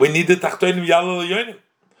 That we need the Tachtonim Yalal Yonim.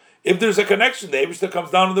 If there's a connection, the Eibishter comes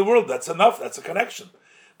down in the world, that's enough, that's a connection.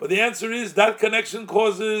 But the answer is that connection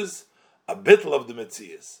causes a bittul of the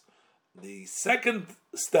Metzias. The second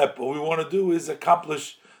step, what we want to do is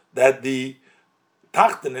accomplish that the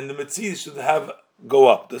Tachten and the Metzias should have go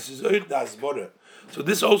up. This is Asbora. So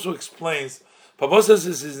this also explains. Pavos says,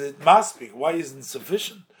 is it maspik? Why isn't it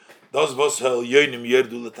sufficient? Those vosel yonim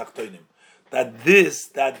yerdu letachtonim.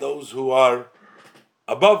 That those who are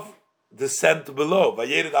above descend to below.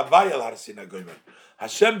 Vayered avayel har Sinai goymer.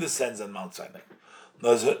 Hashem descends on Mount Sinai.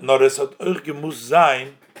 Nor es hat euch gemus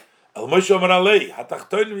sein. El Moshe Omer Alei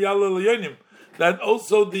hatachtonim yalel yonim. That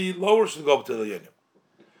also the lower should go up to the yonim.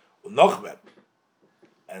 Unochmer.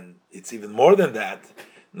 And it's even more than that.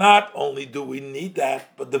 Not only do we need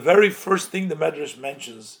that, but the very first thing the Medrash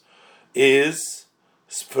mentions is,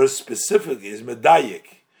 first specifically, is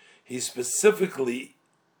Medayik. He specifically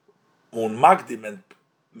unmakdim and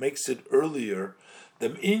makes it earlier.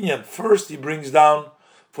 The inyan first he brings down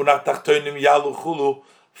funach tachtonim yalu chulu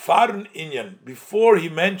farn inyan before he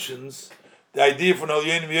mentions the idea from al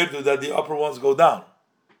yenim yerdu that the upper ones go down.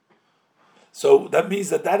 So that means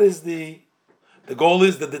that is the goal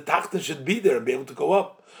is that the Tachten should be there and be able to go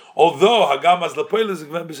up. Although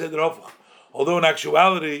in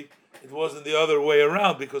actuality it wasn't the other way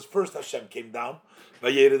around, because first Hashem came down,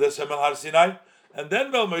 and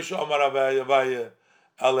then Moshe Amar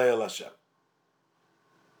Alei El Hashem.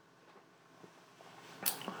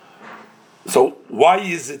 So why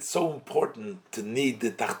is it so important to need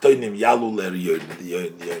the Tachtonim Yalu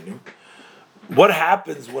Yonim? What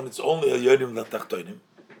happens when it's only El Yonim La Tachtonim?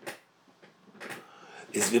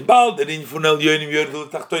 Is vibal the infunel yonim yordul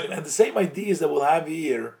tachtonim, and the same ideas that we'll have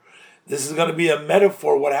here. This is going to be a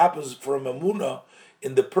metaphor. What happens for a mamuna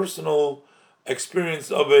in the personal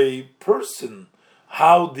experience of a person,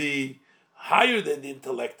 how the higher than the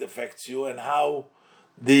intellect affects you, and how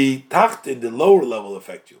the tachtin, the lower level,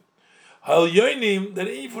 affect you. Hal yonim, the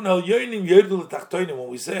infunel yonim yordul tachtonim. When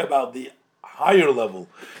we say about the higher level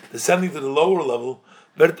descending to the lower level,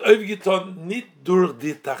 wird aufgetan nicht durch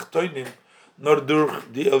die tachtonim, nor durch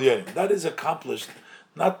the Elyonim. That is accomplished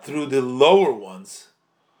not through the lower ones,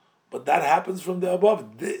 but that happens from the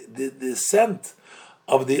above. The descent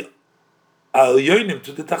of the Elyonim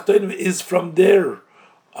to the Tachtonim is from their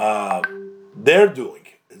doing.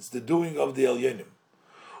 It's the doing of the Elyonim.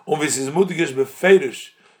 This is mutigish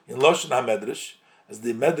befeirish in Loshen HaMedrash, as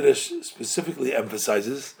the Medrash specifically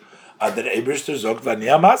emphasizes, that Eibishter Zog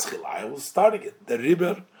Vaniya Maschil. I was starting it. The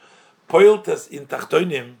Riber Poiltas in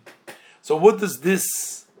Tachtonim. So what does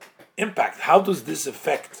this impact? How does this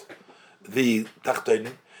affect the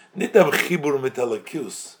Tachtonim? Nitam chibur mit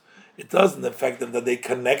Elokus. it doesn't affect them that they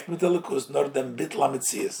connect with the Elikus, nor them bitla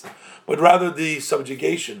mitzias, but rather the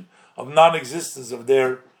subjugation of non-existence of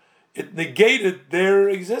it negated their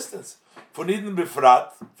existence. For Nidin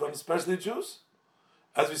Bifrat, from especially Jews.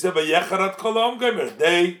 As we said, they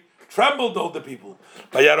trembled, all the people.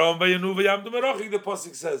 The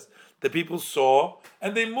Pasuk says, the people saw,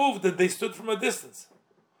 and they moved, and they stood from a distance.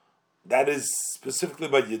 That is specifically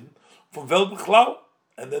by Yidden. From Velbechlau,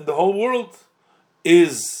 and then the whole world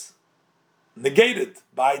is negated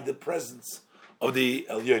by the presence of the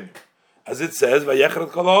Elyonim. As it says,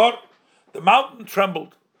 the mountain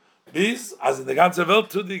trembled. These, as in the ganze Welt,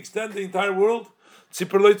 to the extent the entire world, a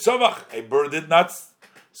bird did not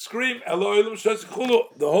scream, the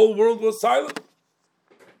whole world was silent.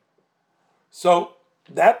 So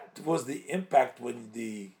that was the impact when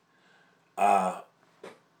the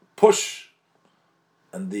push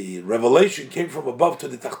and the revelation came from above to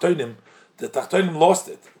the Tachtonim. The Tachtonim lost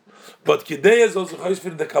it. But Kidei is also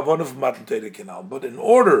in the Kavan of Matan Torah Canal. But in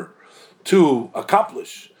order to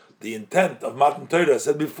accomplish the intent of Matan Torah, I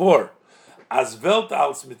said before, as Welt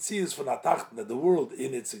als Metzias von Atachten, that the world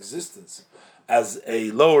in its existence as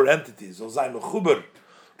a lower entity, that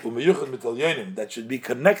should be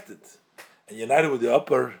connected and united with the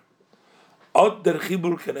upper, Od der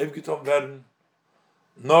Chibur can evgetom werden,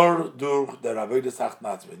 nor durch der Avodas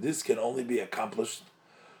Tachten. This can only be accomplished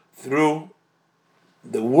through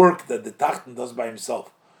the work that the Tachten does by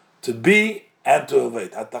himself, to be and to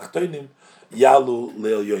elevate. HaTachtonim yalu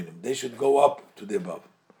le'elyonim. They should go up to the above.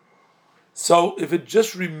 So if it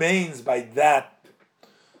just remains by that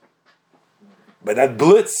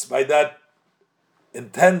blitz, by that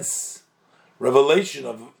intense revelation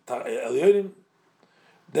of Elyonim,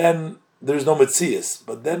 then there's no Metzias.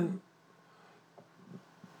 But then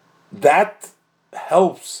that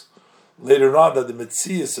helps later on that the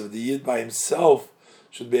Metzias of the Yid by himself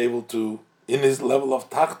should be able to, in his level of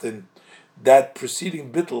Tachten, that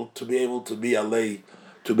preceding bittul to be able to be Alei,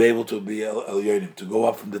 to be able to be Elyonim, to go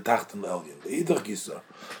up from the Tachten Elyon. The Idach Gisa,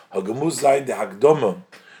 Hagemuz Zayin, the Hagdomah,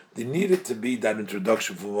 there needed to be that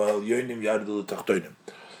introduction for Elyonim Yardul Tachtonim.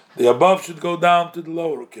 The above should go down to the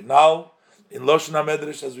lower. Canal in Loshen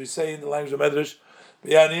HaMedrash, as we say in the language of Medrash,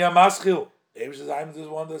 V'yaniya Maschil. Abraham says, I'm the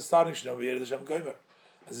one that's starting Shnei V'yer Hashem Koimer.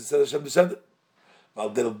 As it says, Hashem descended. While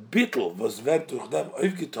der Bittel was werd durch dem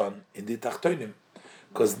aufgetan in the Tachtonim,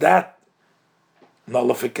 because that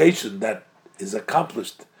nullification that is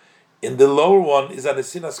accomplished in the lower one is an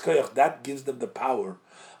Esinas Koyach, that gives them the power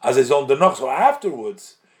as his own Denoch. So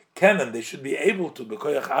afterwards, Kenan, they should be able to,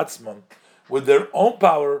 Bekoyach Atzman, with their own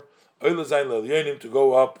power, Oile Zayin L'Elyonim, to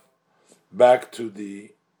go up back to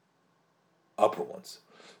the upper ones.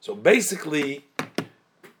 So basically,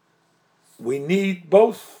 we need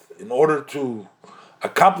both in order to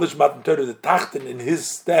accomplish Matan Torah. The Tachten in his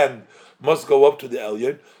stand must go up to the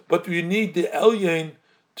Elyon, but we need the Elyon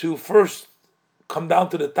to first come down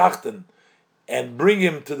to the Tachten and bring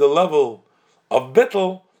him to the level of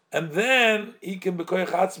Bittel, and then he can Bekoyach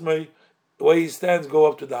Atzmai, the way he stands, go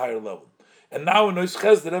up to the higher level. And now in Ois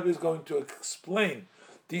Ches, the Rebbe is going to explain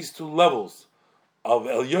these two levels of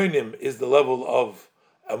Elyonim is the level of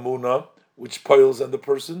Amunah, which poils on the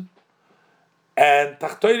person, and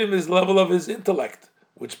Tachtonim is the level of his intellect,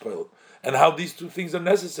 which poils, and how these two things are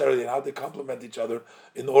necessary and how they complement each other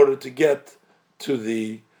in order to get to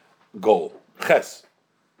the goal. Ches.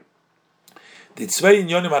 The Tzvei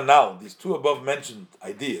Inyonim Hanal, these two above mentioned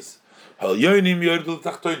ideas, Elyonim Yordul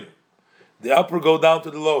Tachtonim, the upper go down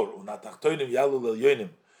to the lower, Tachtonim Yalul Elyonim,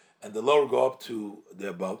 and the lower go up to the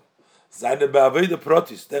above. Then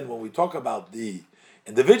when we talk about the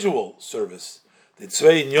individual service, the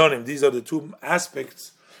Tzvei Inyonim, these are the two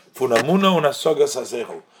aspects from Amunah and Asogas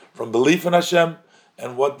HaSeichel, from belief in Hashem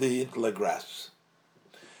and what the intellect grasps.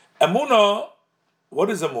 Amunah, what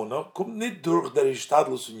is Amunah?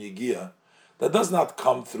 That does not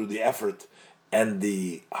come through the effort and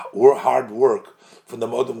the hard work from the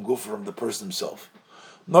Modem Guf, from the person himself.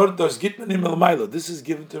 Nor does Gitmanim El this is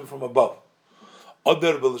given to him from above. Or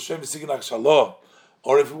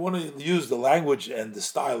if we want to use the language and the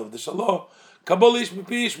style of the Shalah, Kabbalish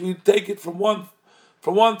Mipish, we take it from one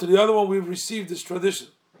to the other one. We've received this tradition,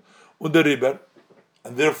 and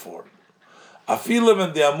therefore, Afilim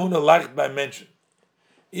and the Amunah liked by mention,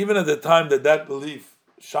 even at the time that belief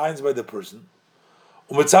shines by the person,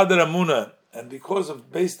 Amunah, and because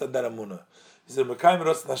of based on that Amunah, he said, Mekayim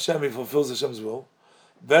Ratzon Hashem, he fulfills Hashem's will.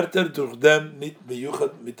 Verter durch dem nit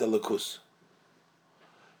meyuchad mit Elokus.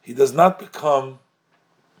 He does not become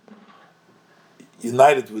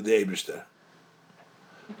united with the Eibishter.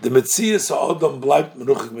 The Metzias Ha'odam bleibt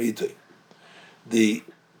menuchik meitoi. The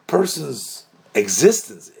person's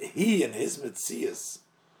existence, he and his Metzias,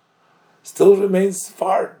 still remains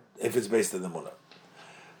far if it's based on the Emunah.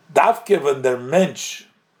 Davke, wenn der Mensch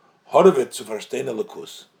horvet zu verstehen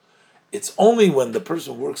Elokus, it's only when the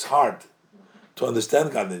person works hard to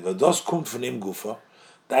understand God, das kommt von ihm Gufa,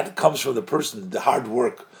 that comes from the person, the hard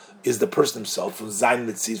work is the person himself, from sein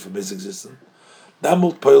Metzias, from his existence. Then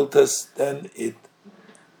it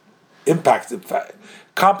impacts, it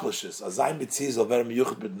accomplishes,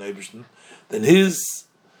 then his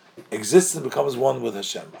existence becomes one with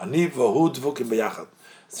Hashem. Ani v'hu dvukim b'yachad.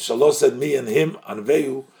 Shalosh said, me and him,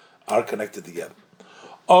 Anveyu, are connected together.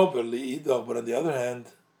 But on the other hand,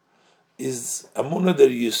 is Amunah der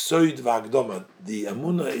Yesoid v'Hakdama. The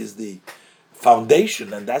Amunah is the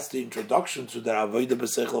foundation, and that's the introduction to the Avodah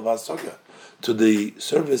b'Seichel v'Hasaga, to the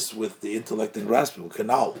service with the intellect and grasping,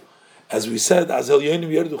 canal. As we said, as El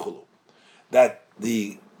Yonim Yerduchulu, that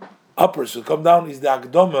the upper should come down is the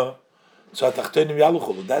Akdama, so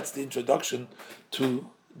that's the introduction to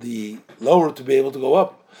the lower to be able to go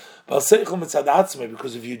up.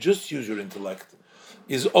 Because if you just use your intellect,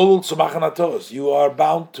 is old sumachanatos, you are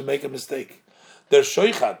bound to make a mistake. There's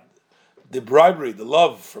shoichad, the bribery, the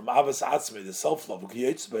love from avas atzme, the self-love,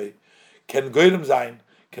 can goyim zayin,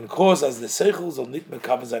 can cause as the seichel zal nit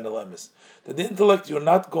mekaven zayin alemis. That the intellect, you're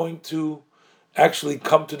not going to actually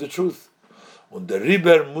come to the truth. Und der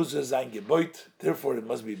Riber muss sein Gebäude, therefore it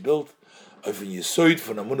must be built auf ein Yesoid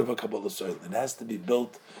von Amunah v'Kabbalah soil. It has to be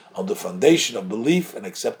built on the foundation of belief and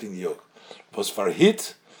accepting the yoke. Was for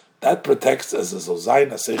hit, that protects as a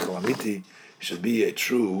Zolzayin, a Seichel Amiti, should be a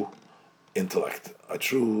true intellect, a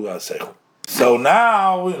true Seichel. So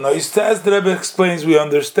now, as the Rebbe explains, we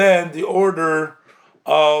understand the order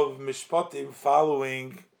of Mishpatim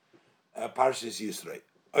following Parshas Yisrei.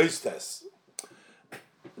 Oistes.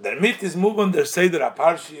 The mit is moving, their Seder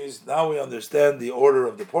HaParshis. Now we understand the order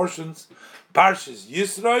of the portions. Parshas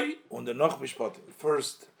Yisroi and the Noch Mishpatim.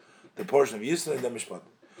 First, the portion of Yisroi and then Mishpatim.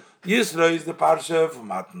 Yisroi is the Parsha from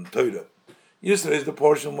Matan Torah. Yisroi is the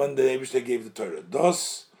portion when the Eibishter gave the Torah.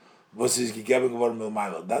 Das was is gegeben geworden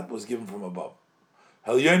milmayla. That was given from above.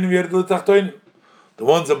 Hel yonim yerdu l'tachtoinim. The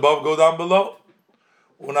ones above go down below.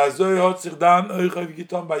 Und azoi hat sich dann euch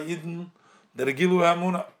aufgetan bei Yidden der Gilu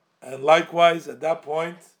Hamuna. And likewise, at that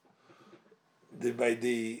point, by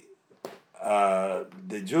the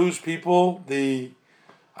Jewish people, the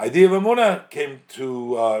idea of Emunah came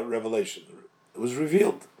to revelation. It was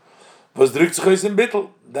revealed.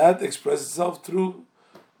 That expressed itself through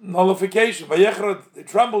nullification. They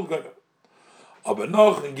trembled.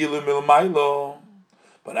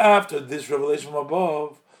 But after this revelation from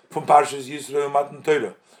above, from Parshas Yisrael and Matan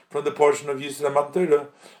Torah, from the portion of Yisrael and Matan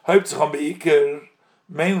Torah,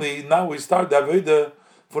 mainly, now we start the Avodah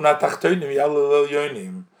for Natachtoinim Yalel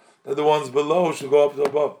Yonim, that the ones below should go up to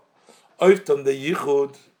above. Oiftan the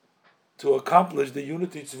Yichud, to accomplish the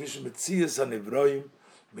unity sufficient Metzias and Ibrahim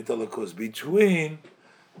Mitalakos, between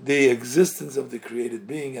the existence of the created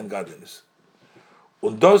being and godliness.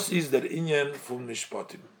 Und das ist der Inyan from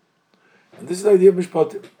Mishpatim. And this is the idea of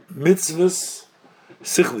Mishpatim. Mitzvahs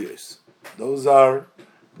Sichlios. Those are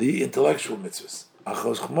the intellectual mitzvahs.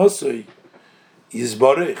 Achos Chmosoi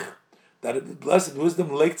Yisbarich, that blessed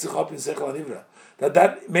wisdom legt sich up in Seichel HaNivra,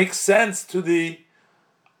 that makes sense to the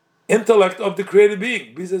intellect of the created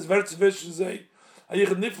being. To the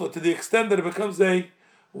extent that it becomes a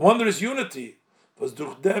wondrous unity. Was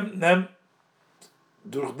durch dem nehmt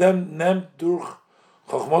durch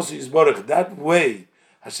Chochmos Yisbarich. That way,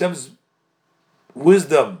 Hashem's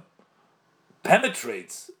wisdom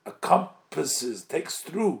penetrates, encompasses, takes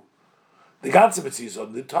through the ganze Metzius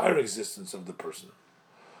of the entire existence of the person.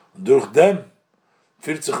 Und durch dem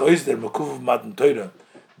führt sich aus der Mekuf of Matan Torah.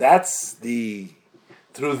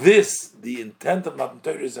 Through this, the intent of Matan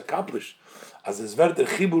Torah is accomplished. As es wird der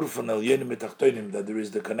Chibur von Elyonim mit Tachtonim, that there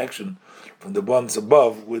is the connection from the ones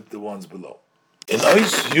above with the ones below. In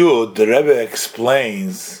Ois Yud, the Rebbe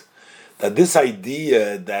explains that this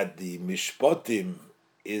idea that the Mishpatim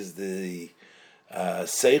is the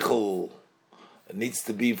Seichel needs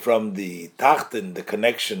to be from the Tachten, the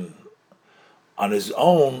connection on his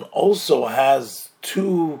own, also has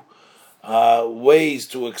two ways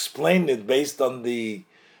to explain it based on the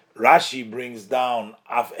Rashi brings down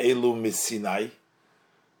Af Elu Misinai,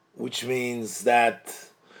 which means that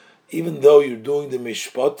even though you're doing the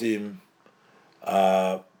Mishpatim,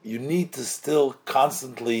 you need to still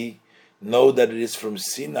constantly know that it is from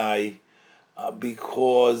Sinai,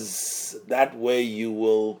 because that way you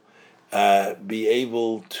will be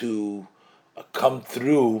able to come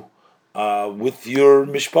through with your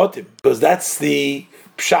mishpatim, because that's the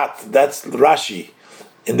pshat, that's Rashi.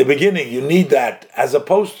 In the beginning, you need that, as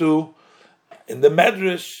opposed to In the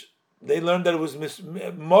Medrash, they learned that it was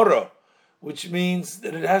Mora, which means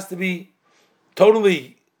that it has to be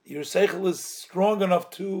totally, your seichel is strong enough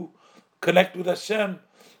to connect with Hashem,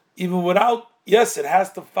 even without, yes, it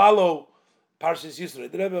has to follow Parshas Yisro.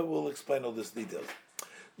 The Rebbe will explain all these details.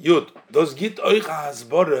 Yud, does git euch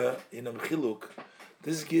hasbara in a chiluk.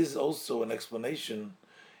 This gives also an explanation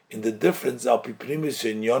in the difference al piprimis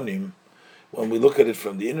and yonim, when we look at it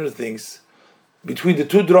from the inner things, between the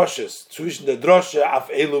two droshes, zwischen the droshe af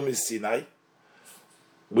elum is Sinai,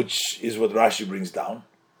 which is what Rashi brings down.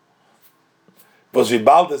 Was wie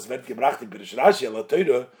bald es wird gebracht in Pirish Rashi ala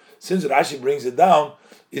Teure, since Rashi brings it down,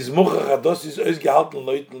 is muchach ados is ausgehalten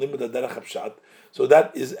leuten limit derech hapshat. So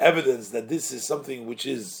that is evidence that this is something which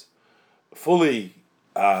is fully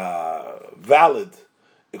valid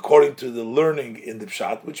according to the learning in the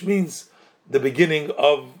pshat, which means the beginning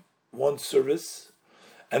of one's service.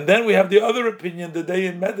 And then we have the other opinion, the day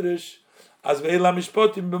in Medrash, as ve'ela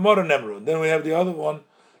mishpotim b'mora nemru. Then we have the other one,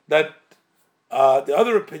 that the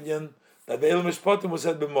other opinion, that ve'ela mishpotim was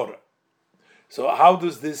said b'mora. So how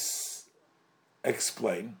does this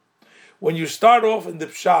explain? When you start off in the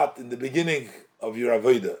pshat, in the beginning of your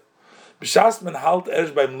avodah, b'shas men halt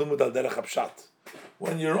ersh beim lumud al derech pshat.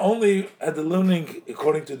 When you're only at the learning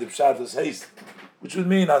according to the pshat as haste, which would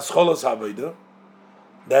mean as cholos avodah,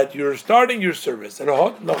 that you're starting your service. You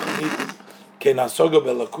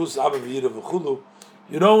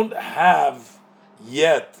don't have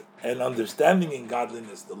yet an understanding in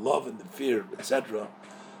godliness, the love and the fear, etc.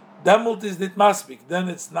 Then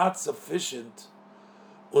it's not sufficient.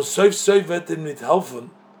 And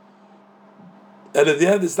at the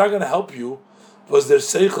end, it's not going to help you. Was there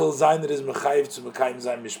seichel zayin that is mechayiv to mekayim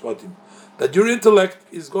zayin mishpatim? That your intellect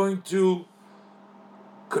is going to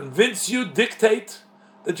convince you, dictate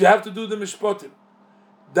that you have to do the mishpatim.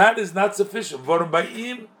 That is not sufficient.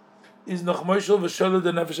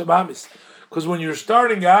 Because when you're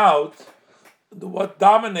starting out, what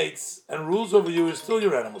dominates and rules over you is still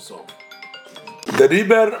your animal soul. Der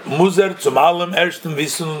Riber muzer zum allem ersten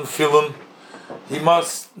wissen und fühlen. He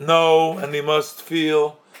must know and he must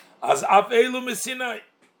feel as af elu Sinai,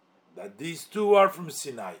 that these two are from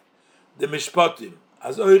Sinai. The mishpatim,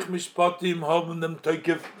 as euch mishpatim haben dem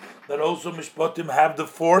teukef, that also mishpatim have the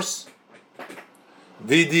force.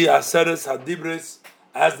 Vidi aseres hadibres,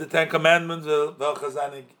 as the 10 Commandments welche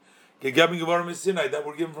seine gegeben geworden in Sinai, that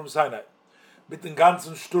were given from Sinai. Mit den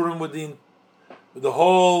ganzen Sturm with the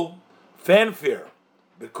whole fanfare,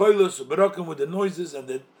 the koilus, berokim, with the noises and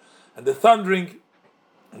the thundering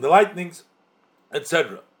and the lightnings,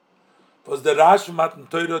 etc. Was the Rash Matan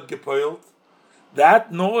Torah gepoilt,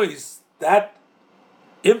 that noise that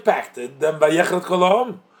impacted them by Yechrat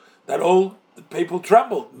Kolam, that all the people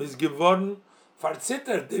trembled, misgeworden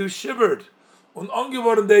farzitter, they shivered, und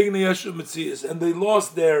ungeworden degen Yeshua Metzias, and they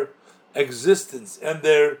lost their existence and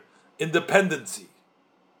their independency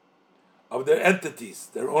of their entities,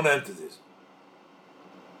 their own entities.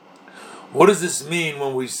 What does this mean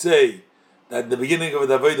when we say that at the beginning of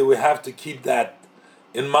the Avodah we have to keep that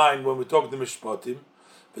in mind when we talk to Mishpatim?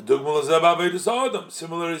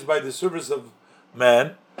 Similar is by the service of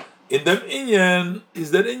man. In the inyan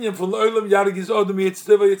is that inyan for Olam Yargiz Odom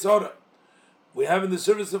Yitzteva Yitzhara. We have in the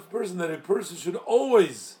service of a person that a person should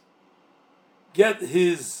always get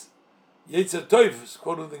his Yetzer Tov,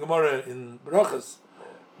 quoted in the Gemara in Brachas,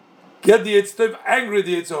 get the Yetzer Tov angry at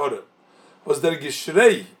the Yitzhara. Was there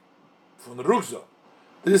Gishrei from the Rukza,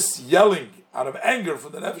 this yelling out of anger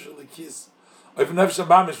from the Nefesh Alikis, or from Nefesh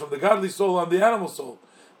Abamish, from the godly soul on the animal soul,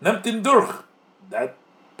 Nemt him durch, that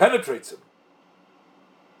penetrates him.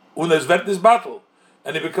 Und es wird this battle,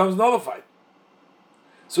 and it becomes nullified.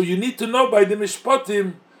 So you need to know by the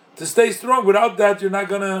mishpatim to stay strong. Without that, you're not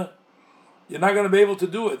gonna be able to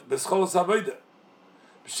do it. Bescholos avodah.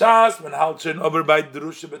 B'shas men halchen over by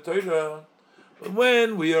drusha b'toira. But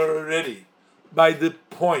when we are ready, by the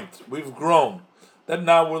point we've grown, that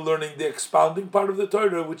now we're learning the expounding part of the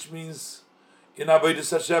Torah, which means in avodah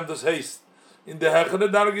Hashem does haste. In the hechad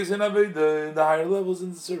dargis in avodah, in the higher levels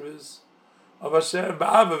in the service of Hashem,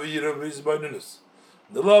 ba'ava v'yirav v'yizbainunus,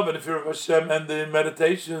 the love and the fear of Hashem and the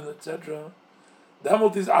meditation, etc. Then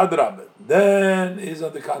is adrab. Then is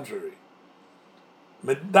on the contrary.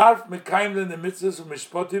 Medarf mekayim in the mitzvahs of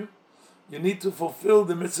mishpatim. You need to fulfill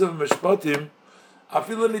the mitzvah of mishpatim. I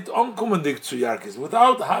feel it unkommendig zu yarkis,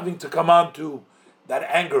 without having to come on to that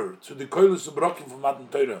anger, to the koilus ubrokim from Matan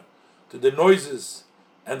Torah, to the noises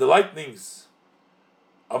and the lightnings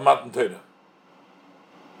of Matan Torah.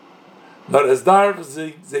 Not as darf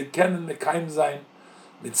they kennen mekayim sein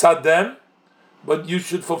mitzad them, but you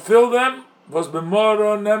should fulfill them. Was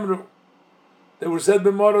b'mora nemru. They were said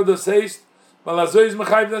b'mora das haste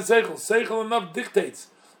Seichel enough dictates.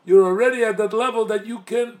 You're already at that level that you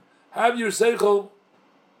can have your seichel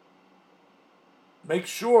make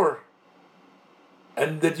sure,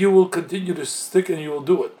 and that you will continue to stick and you will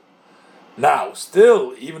do it. Now,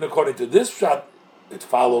 still, even according to this shot, it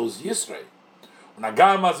follows Yisrei. When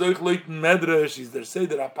Agama Zoich Leiten Medrash is there say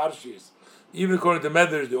there are parshis. Even according to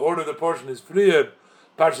Medrash, the order of the portion is freer.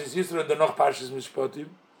 Parshis Yisrei and then noch parshis Mishpatim.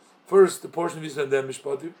 First, the portion of Yisrei and then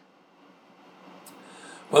Mishpatim.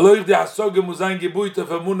 Because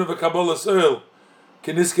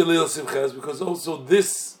also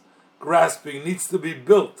this grasping needs to be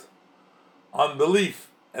built on belief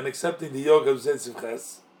and accepting the yoga of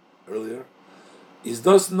Simches earlier. Is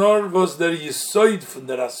das nor was der Yisoid von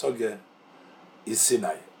der Asoge is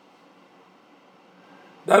Sinai.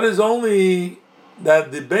 That is only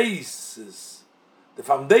that the basis, the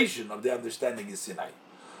foundation of the understanding is Sinai.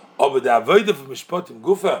 But the avodah of Mishpatim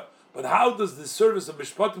Gufa. But how does the service of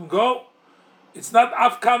Mishpatim go? It's not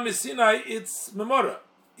Afkam Sinai, it's Memora.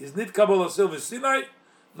 It's nit Kabbalah Silva Sinai,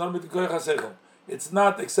 nor mit Koyach HaSeichel. It's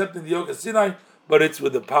not accepting the yoga Sinai, but it's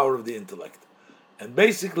with the power of the intellect. And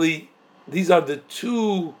basically, these are the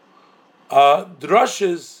two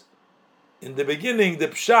drushes in the beginning, the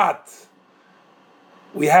Pshat.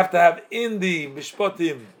 We have to have in the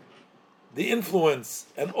Mishpatim the influence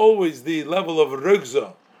and always the level of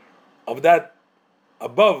Rugza, of that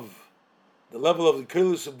above the level of the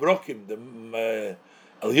Keilus of Brokim, the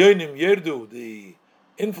Elyonim Yerdu, the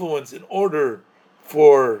influence in order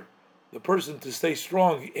for the person to stay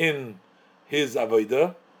strong in his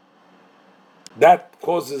Avodah. That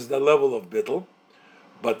causes the level of Bittul.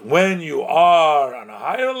 But when you are on a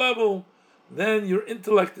higher level, then your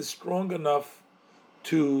intellect is strong enough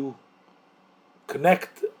to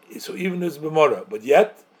connect. So even as B'mora, but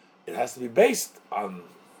yet it has to be based on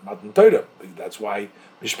Matan Torah. That's why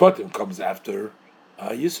Mishpatim comes after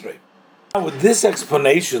Yisrei. Now, with this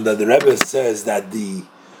explanation that the Rebbe says that the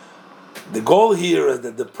goal here is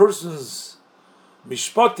that the person's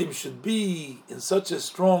Mishpatim should be in such a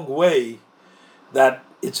strong way that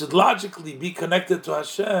it should logically be connected to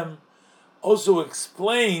Hashem, also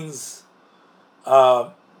explains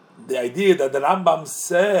the idea that the Rambam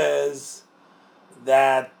says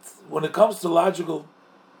that when it comes to logical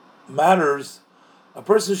matters, a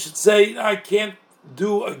person should say, I can't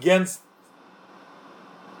do against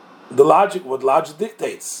the logic, what logic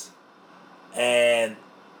dictates. And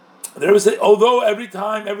there was, although every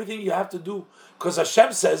time, everything you have to do, because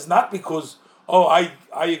Hashem says, not because, I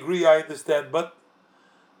agree, I understand, but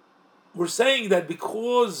we're saying that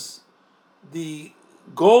because the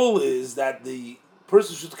goal is that the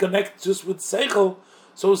person should connect just with Seichel,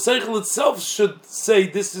 so Seichel itself should say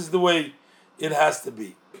this is the way it has to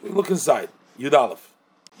be. We look inside. Yud Aleph.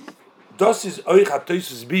 Das is Oich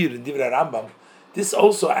HaToysus Bir in Divrei Rambam. This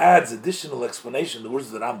also adds additional explanation, the words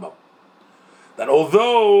of the Rambam. That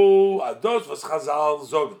although Ados was Chazal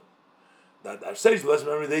Zogen, that our sages, let's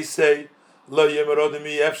remember, they say, Lo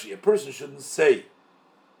Yemerodemi Efshi. A person shouldn't say,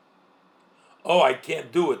 I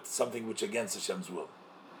can't do it, something which against Hashem's will.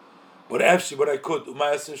 But Efshi, but I could.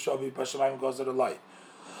 Umayasir Shavi Pashamayim Gozar Elai.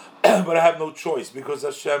 But I have no choice, because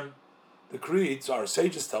Hashem, the creeds, our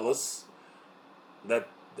sages tell us that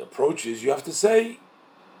the approach is you have to say,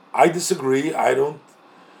 I disagree, I don't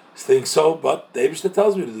think so, but the Eibishter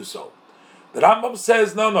tells me to do so. The Rambam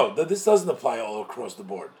says, no, that this doesn't apply all across the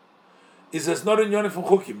board. He says, not in Yonim from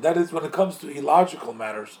Chukim. That is, when it comes to illogical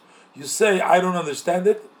matters, you say, I don't understand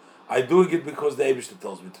it, I'm doing it because the Eibishter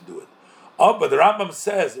tells me to do it. But the Rambam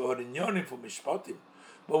says, or in Yonim from Mishpatim,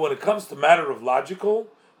 but when it comes to matter of logical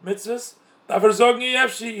mitzvahs,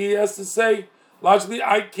 he has to say, logically,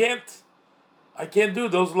 I can't do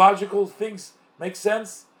those logical things. Make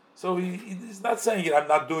sense? So he's not saying it, I'm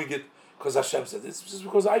not doing it because Hashem said it. It's just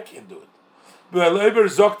because I can't do it. But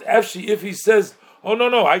if he says,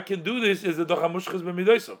 no, I can do this,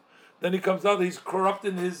 then he comes out, he's corrupt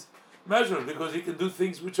in his measure because he can do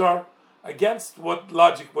things which are against what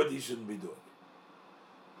he shouldn't be doing.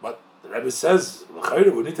 But the Rebbe says,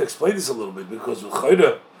 we need to explain this a little bit because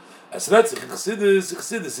as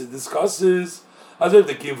Chassidus, it discusses as if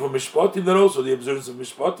they came from Mishpatim, then also the observance of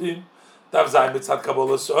Mishpatim, Mitzad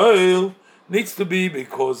Kabbalah Soil, needs to be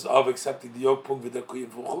because of accepting the Yog Punkt with the Kuyim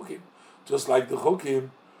from Chukim, just like the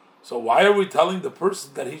Chukim. So why are we telling the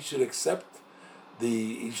person that he should accept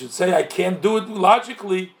he should say, I can't do it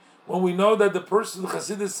logically, when we know that the person, the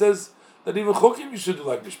Chassidus says that even Chukim you should do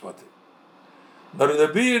like Mishpatim? Now the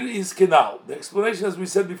Bir is Kenal. The explanation, as we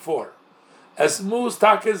said before, as Mus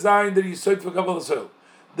Take Zayin that you search for Kabbalah Soil.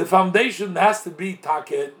 The foundation has to be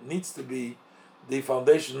needs to be the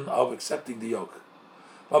foundation of accepting the yoke.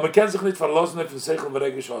 Because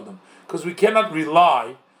we cannot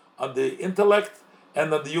rely on the intellect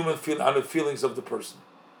and on the on the feelings of the person.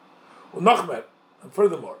 And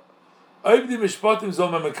furthermore, if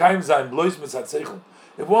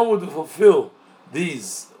one would fulfill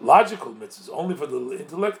these logical mitzvahs only for the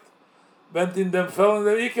intellect,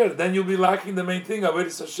 then you'll be lacking the main thing,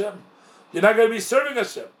 Avodas Hashem. You're not going to be serving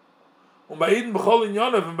Hashem. And by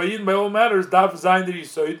all matters,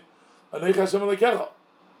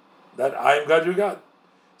 that I am God, your God.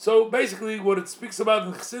 So basically, what it speaks about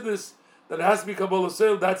in Chassidus, that it has to be Kabbalah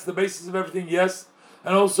Seil, that's the basis of everything, yes.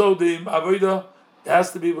 And also the Avodah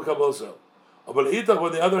has to be Kabbalah Seil. But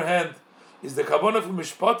on the other hand, is the Kavanah from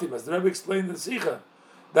Mishpatim, as the Rebbe explained in the Sikha,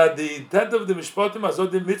 that the intent of the Mishpatim, as the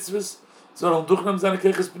mitzvahs,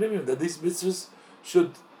 that these mitzvahs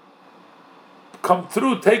should come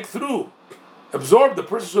through, take through, absorb, the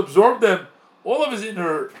person should absorb them, all of his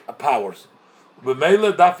inner powers. So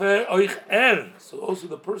also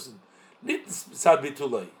the person,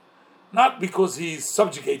 not because he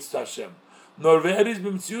subjugates to Hashem, nor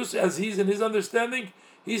as he's in his understanding,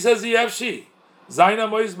 he says he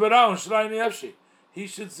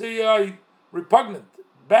should say repugnant,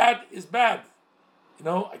 bad is bad.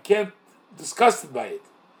 I can't disgusted by it.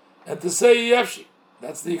 And to say yefshi,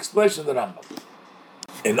 that's the explanation of the Rambam.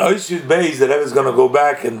 In Oishid Beis, the Rebbe is going to go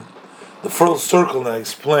back and the full circle and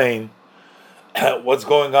explain what's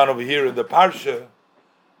going on over here in the Parsha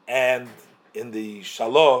and in the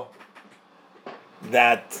Shalah,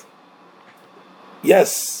 that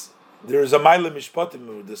yes, there is a Maila Mishpatim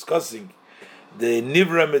we were discussing, the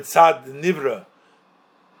Nivra Mitzad, the Nivra,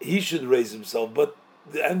 he should raise himself, but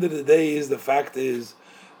the end of the day is, the fact is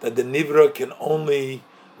that the Nivra can only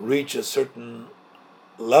reach a certain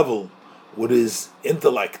level with his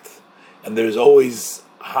intellect, and there's always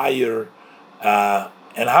higher,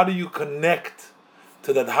 and how do you connect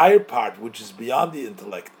to that higher part which is beyond the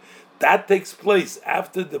intellect? That takes place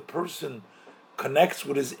after the person connects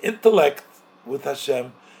with his intellect with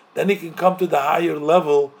Hashem, then he can come to the higher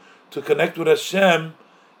level to connect with Hashem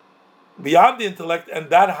beyond the intellect, and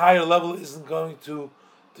that higher level isn't going to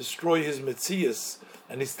destroy his metzias,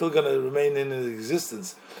 and he's still going to remain in his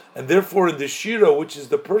existence. And therefore, in the Shira, which is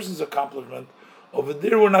the person's accomplishment, over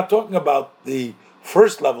there we're not talking about the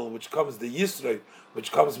first level, which comes the Yisrei,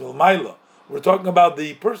 which comes Milmaila. We're talking about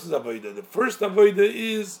the person's Avodah. The first Avodah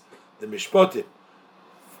is the Mishpatim.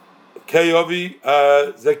 Keyovi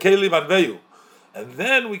Zekeli Vanveyu. And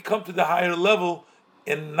then we come to the higher level,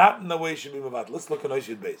 and not in the way it should be Mavat. Let's look at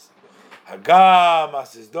Oishid Beis. Hagam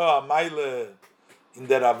Asizdo Amaila in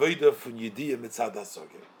the Avodah from Yediyah Mitzad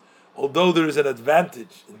HaSogeh. Although there is an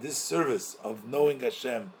advantage in this service of knowing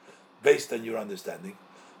Hashem based on your understanding,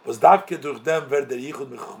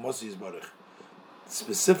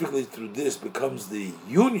 specifically through this becomes the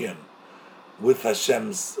union with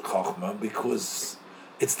Hashem's Chokhmah, because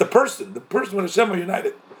it's the person with Hashem are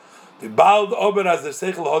united. The Baal Ober as the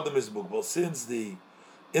Seichel Hodem is Mugbal, since the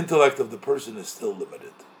intellect of the person is still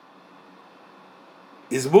limited.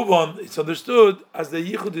 Is move on. It's understood as the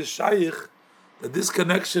Yichud is Shaykh, that this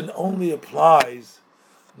connection only applies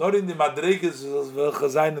not in the Madreges of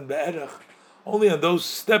Chazayin and Be'erach, only on those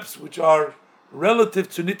steps which are relative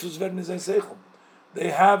to Nitus Vernis and Seichel. They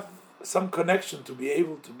have some connection to be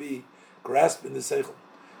able to be grasped in the Seichel.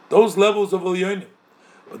 Those levels of Elyonim.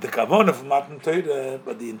 But the Kavanah of Matan Torah,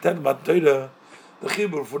 but the intent of Matan Torah, the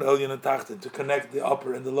Chibur for the Elyon and Tachten, to connect the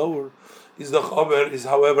upper and the lower, is the Chaber, is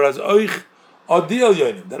however as Oich Adi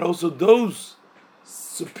Elyonim, that also those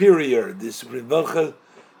superior, the supreme Velcha,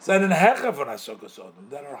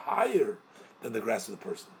 that are higher than the grasp of the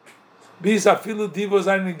person.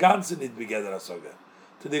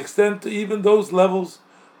 To the extent to even those levels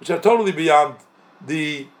which are totally beyond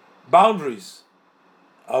the boundaries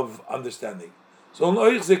of understanding. So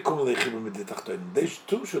they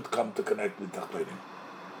too should come to connect with Tachtonim.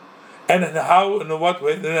 And in how, in what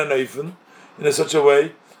way? In such a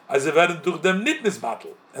way as they werden durch them nicht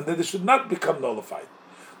misbattel, and that they should not become nullified.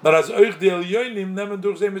 Not as euch the Elyonim nehmen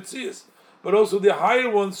durch sie Metzias, but also the higher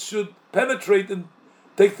ones should penetrate and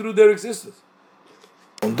take through their existence.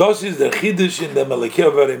 Und das ist der Chiddush in der Melekei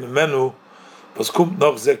Averim Menu, was kommt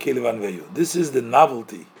noch sehr Keli Van Veyu. This is the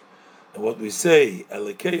novelty, and what we say,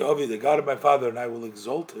 Elekei Avi, the God of my father, and I will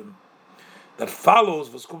exalt him, that follows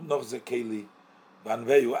was kommt noch sehr Keli Van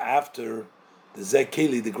Veyu, after the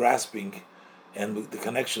Zekeli, the grasping, and the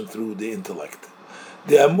connection through the intellect.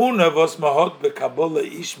 The Amunah was mahot bekabbalah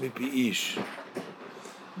ish mipi ish.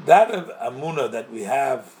 That of Amunah that we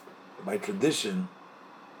have by tradition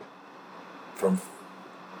from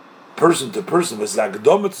person to person was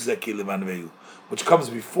zakdomet zekeli vanveyu, which comes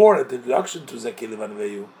before at the introduction to Zekelim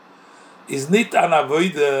Anveyu, is nit an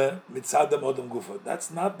avoide mitzadam odom gufa.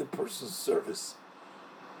 That's not the person's service.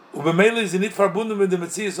 Ubemele is nit verbunden with the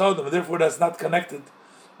Metzias Odom, and therefore that's not connected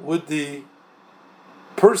with the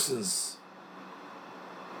person's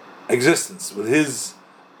existence, with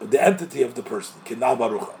the entity of the person. Kinal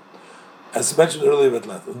Barucha, as mentioned earlier at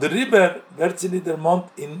length. The Riber verzi der Mond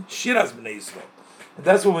in Shiras Bnei Yisrael, and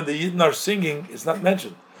that's why when the Yidden are singing, it's not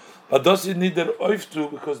mentioned. But das is nicht der Oiftu,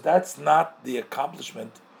 because that's not the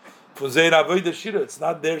accomplishment. For Zeir Avodah Shira, it's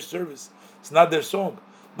not their service, it's not their song.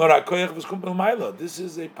 Nor HaKoyach v'Skum Maila. This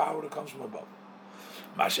is a power that comes from above.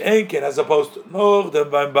 Mash Enken, as opposed to Noch dem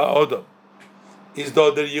beim Ba'odam, is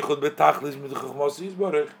da der Yichud Betachlis mit Chachmos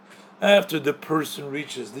Yisborech. After the person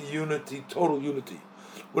reaches the unity, total unity,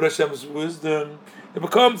 with Hashem's wisdom, it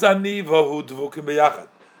becomes Ani Vahu Dvukim B'Yachad.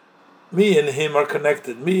 Me and him are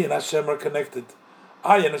connected. Me and Hashem are connected.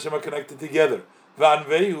 I and Hashem are connected together.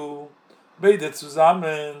 Vanvehu, beide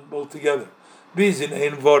zusammen, both together. Bis in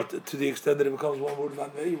ein Wort, to the extent that it becomes one word,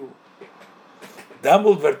 Vanvehu. Dann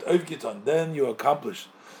wird aufgetan, then you accomplish.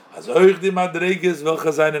 As euch die Madreges,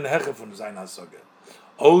 welche seinen Heche von sein Hassage.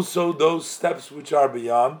 Also those steps which are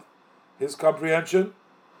beyond his comprehension.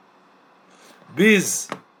 Bis,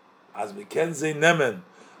 as we can say nemen,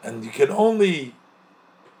 and you can only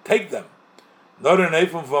take them. Not an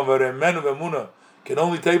eifum von men of Emunah, can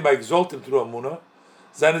only take by exalting through Amunah.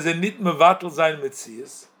 Seien sie nicht mevatel sein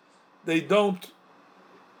Metzias. They don't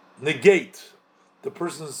negate the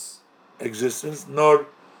person's existence, nor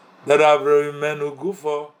that Avra Menu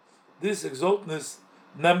Gufa. This exaltness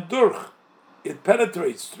nem durch. It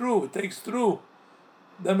penetrates through, it takes through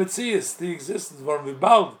the Metzias, the existence von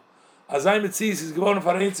Vibald. As ein Metzias is geworden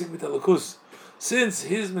vereinzig mit Elikus. Since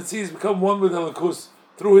his Metzias become one with Elikus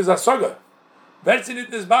through his Asaga. Wenn sie nicht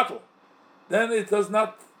in this battle, then it does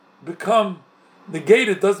not become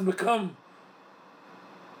negated, doesn't become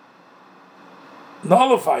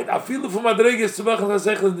nullified.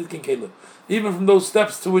 Even from those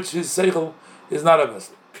steps to which his seichel is not a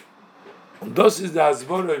vessel. And this is the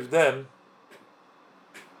hasbara of them,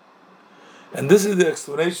 and this is the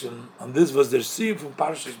explanation, and this was their scene from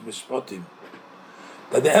Parshas Mishpatim.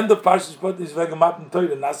 That the end of Parshas Mishpatim is wegen Matan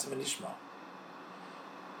Teure, Nasim and Ishma.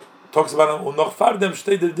 Talks about him, und noch vor dem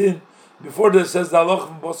steht der Din, before there says the halach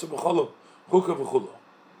from Bosa B'cholam, Chukah B'chulu.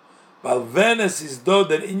 Weil wenn es ist da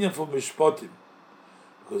der Inyan von Mishpatim,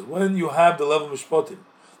 because when you have the level of Mishpatim,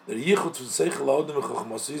 the Yichud von Seichel HaOdem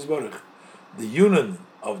Chachmos Yisbarach, the union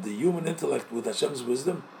of the human intellect with Hashem's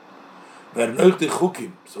wisdom, werden euch die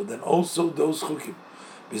Chukim, so then also those Chukim,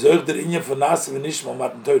 bis euch der Inyan von Nasim and Ishma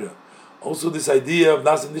Matan Teure. Also this idea of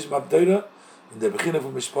Nasim and Ishma Matan Teure, in the beginning of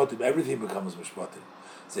Mishpatim, everything becomes Mishpatim.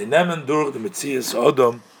 They nemen durch the Metzias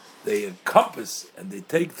Odom, they encompass and they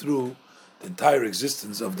take through the entire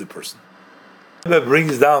existence of the person. It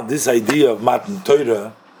brings down this idea of Matan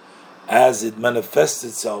Torah as it manifests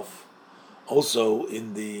itself also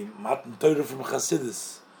in the Matan Torah from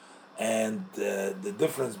Chassidus, and the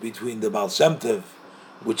difference between the Baal Shem Tov,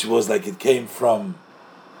 which was like it came from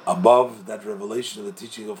above, that revelation of the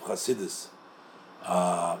teaching of Chassidus,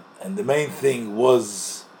 and the main thing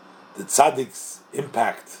was the Tzaddik's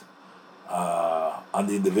impact on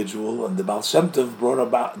the individual, and the Baal Shem Tov brought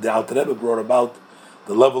about, the Alter Rebbe brought about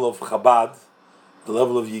the level of Chabad, the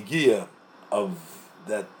level of Yigiyah, of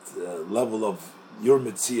that level of your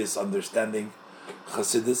Metzias understanding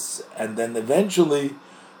Chassidus, and then eventually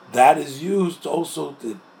that is used also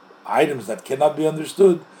to items that cannot be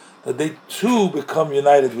understood, that they too become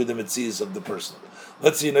united with the Metzias of the person.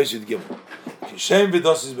 Let's see, Noshid Gimel. Kishem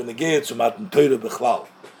v'dos is b'negeya to Matan Torah b'chlal.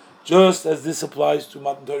 Just as this applies to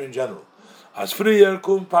Matan Torah in general. As früher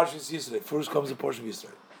kum Parshas Yisrael, first comes the portion of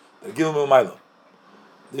Yisrael. The Gilmul Maila.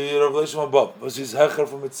 The revelation above was his hecher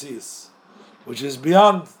from Metzias, which is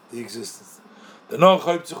beyond the existence. Then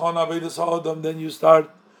you start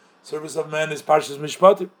service of man is Parshas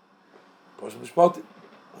Mishpatim. Parshas Mishpatim.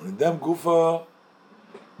 And in them Gufa,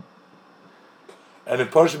 and in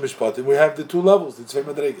Parshas Mishpatim we have the two levels, the Tzvei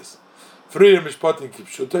Madreges. Früher Mishpatim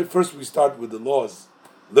Kipshutay. First we start with the laws,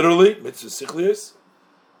 literally, Mitzvah Sichlius,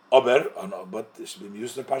 but it should be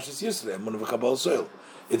used in Parshas Yisrael, Emunah v'Kabbalah Soil.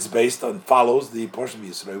 It's based on, follows the portion of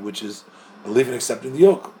Yisrael, which is believing and accepting the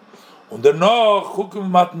yoke. Und danach Chukim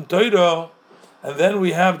Matan Torah, and then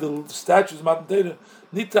we have the statutes of Matan Torah,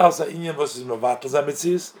 nicht als ein Inyan was is mevatel sein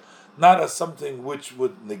Metzias, not as something which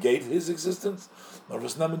would negate his existence, nor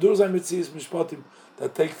was namendur sein Metzias Mishpatim,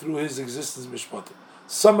 that take through his existence Mishpatim.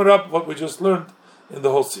 Sum it up what we just learned in the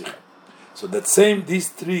whole Sikha. So that same, these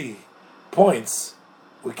 3 points,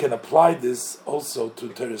 we can apply this also to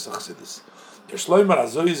Teres Chassidus. Der Shloimer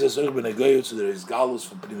Azois is Euch Benegoyot, so there is Galus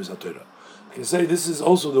from Primus HaTorah. You can say this is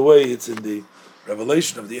also the way it's in the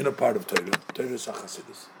revelation of the inner part of Torah, Torah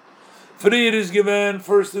Chasidus. Free it is given,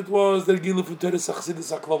 first it was the Gilu for Torah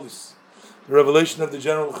Chasidus HaKlovis, the revelation of the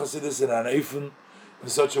general Chasidus in an Eifen, in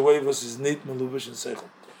such a way was his nit melubish and seichel.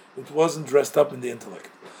 It wasn't dressed up in the intellect.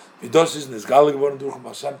 Vidos is in his Galig born durch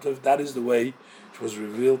Baal Shem Tov, that is the way it was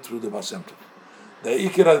revealed through the Baal Shem Tov. The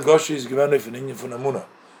Iker Ad-Goshi is given if an Inyan from Amunah.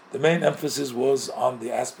 The main emphasis was on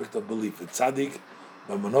the aspect of belief. The tzaddik,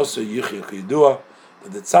 b'manoso yichya k'yidua,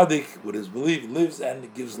 that the tzaddik, with his belief, lives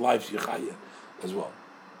and gives life yichaya as well.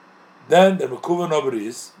 Then the mekuvan over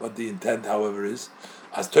is, but the intent, however, is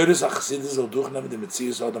as Torah's Chassidus al duchnem the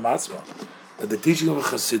Metzius Adam Atzma, that the teaching of a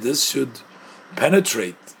Chassidus should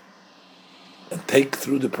penetrate and take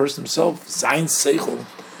through the person himself, sein seichel,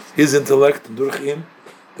 his intellect, and durch him,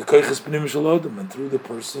 the koiches pnimish shel Adam, and through the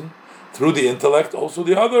person, through the intellect, also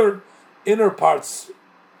the other inner parts,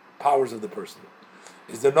 powers of the person.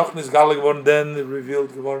 Is there noch nis galig geworden, then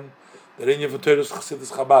revealed geworden, the Rinja von Torah's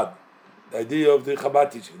Chassidus Chabad, the idea of the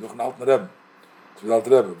Chabad teaching, durch den alten Rebbe, to the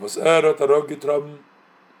alten Rebbe, was hat arog getroben,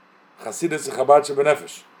 Chassidus Chabad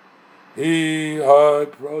shebenefesh. He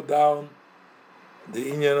brought down the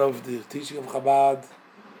inyan of the teaching of Chabad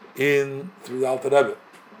in through the alten Rebbe,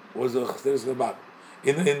 was the Chassidus Chabad,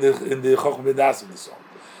 in the Chochmah B'das of the song.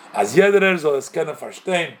 As jeder soll es können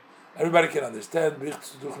verstehen, everybody can understand,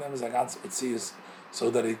 so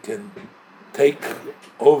that it can take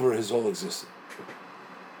over his whole existence.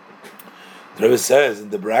 The Rebbe says in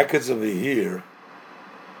the brackets over here,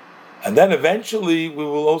 and then eventually we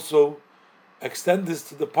will also extend this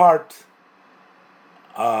to the part,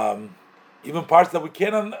 even parts that we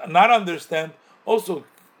not understand, also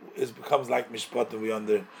becomes like Mishpat,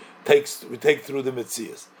 and we take through the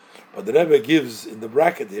Metzias. But the Rebbe gives in the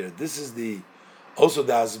bracket here, this is also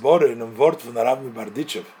the Asbore in a word from the Rav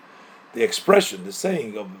Barditchev, the expression, the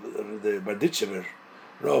saying of the Barditchever,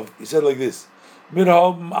 Rav, he said like this, Wir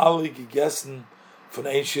haben alle gegessen von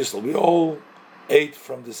ein Schüssel. We all ate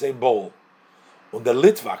from the same bowl. And the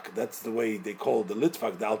Litvak, that's the way they call the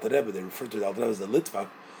Litvak, the Alter Rebbe, they refer to the Alter Rebbe as the Litvak,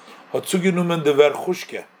 hat zugenommen the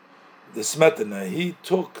Verchushke, the Smetana. He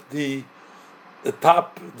took the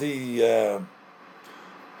top, the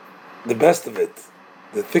best of it,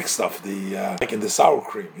 the thick stuff, like in the sour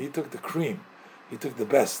cream. He took the cream. He took the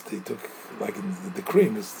best. He took, like in the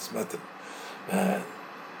cream is the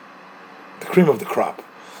cream of the crop.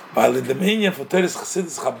 While in the Minyan for Teres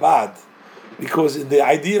Chassidus Chabad, because in the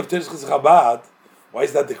idea of Teres Chassidus Chabad, why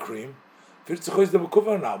is that the cream?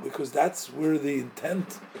 Now, because that's where the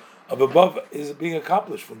intent of above is being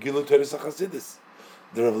accomplished from Gilu Teres Chassidus,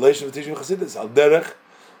 the revelation of the teaching of Chassidus. Al derech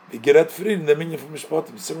Geret Frid in the Minyan for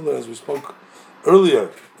Mishpatim, similar as we spoke earlier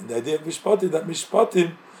in the idea of Mishpatim, that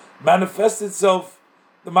Mishpatim manifests itself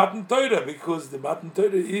the Matan Torah, because the Matan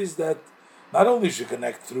Torah is that not only should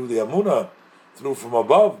connect through the Amunah, through from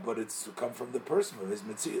above, but it's to come from the person, from his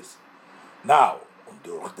Metzias. Now,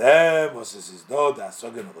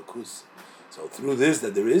 so through this,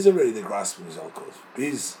 that there is already the grasping of Zalkos.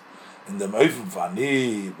 Peace in the Meifum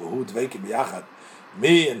Fani,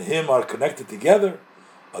 me and him are connected together.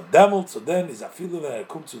 But demult, so then is a feeling when it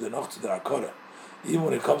comes to the noch to the akora. Even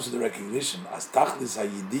when it comes to the recognition, as tachlis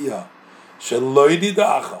hayidia sheloidi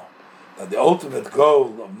da'acha, that the ultimate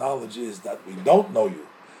goal of knowledge is that we don't know you,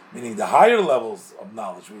 meaning the higher levels of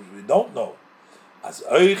knowledge which we don't know. As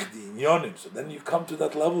oich di inyonim, so then you come to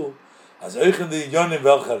that level. As oich di inyonim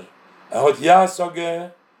welcher hot ya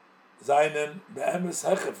soge seinen beemes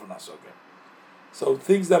hecher von asoge. So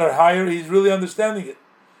things that are higher, he's really understanding it.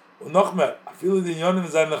 Even those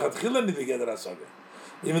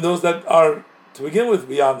that are to begin with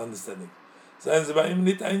beyond understanding. So it's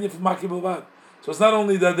not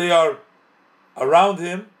only that they are around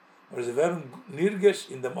him, but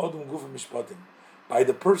by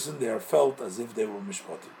the person they are felt as if they were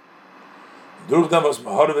mishpatim.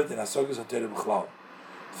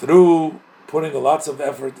 Through putting lots of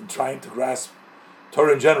effort and trying to grasp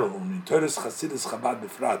Torah in general, in Torah's Chassidus Chabad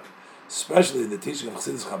Befrat, especially in the teaching of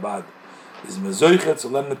Chassidus Chabad, is mezoichet to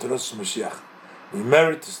learn the Torah of Mashiach. We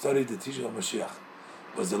merit to study the teaching of Mashiach.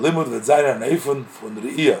 Was the limud v'zayin neifun from the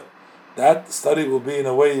Re'iyah. That study will be in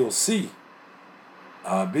a way you'll see.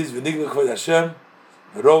 Biz v'nigla kvod Hashem,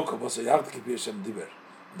 v'ro kavos hayachta kipi Hashem diber.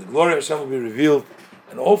 The glory of Hashem will be revealed,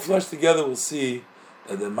 and all flesh together will see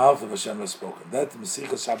that the mouth of Hashem has spoken. That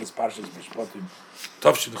Mesichas Shabbos Parshas Mishpatim,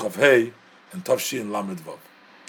 Tavshin Chav Hey, and Tavshin Lamed Vav.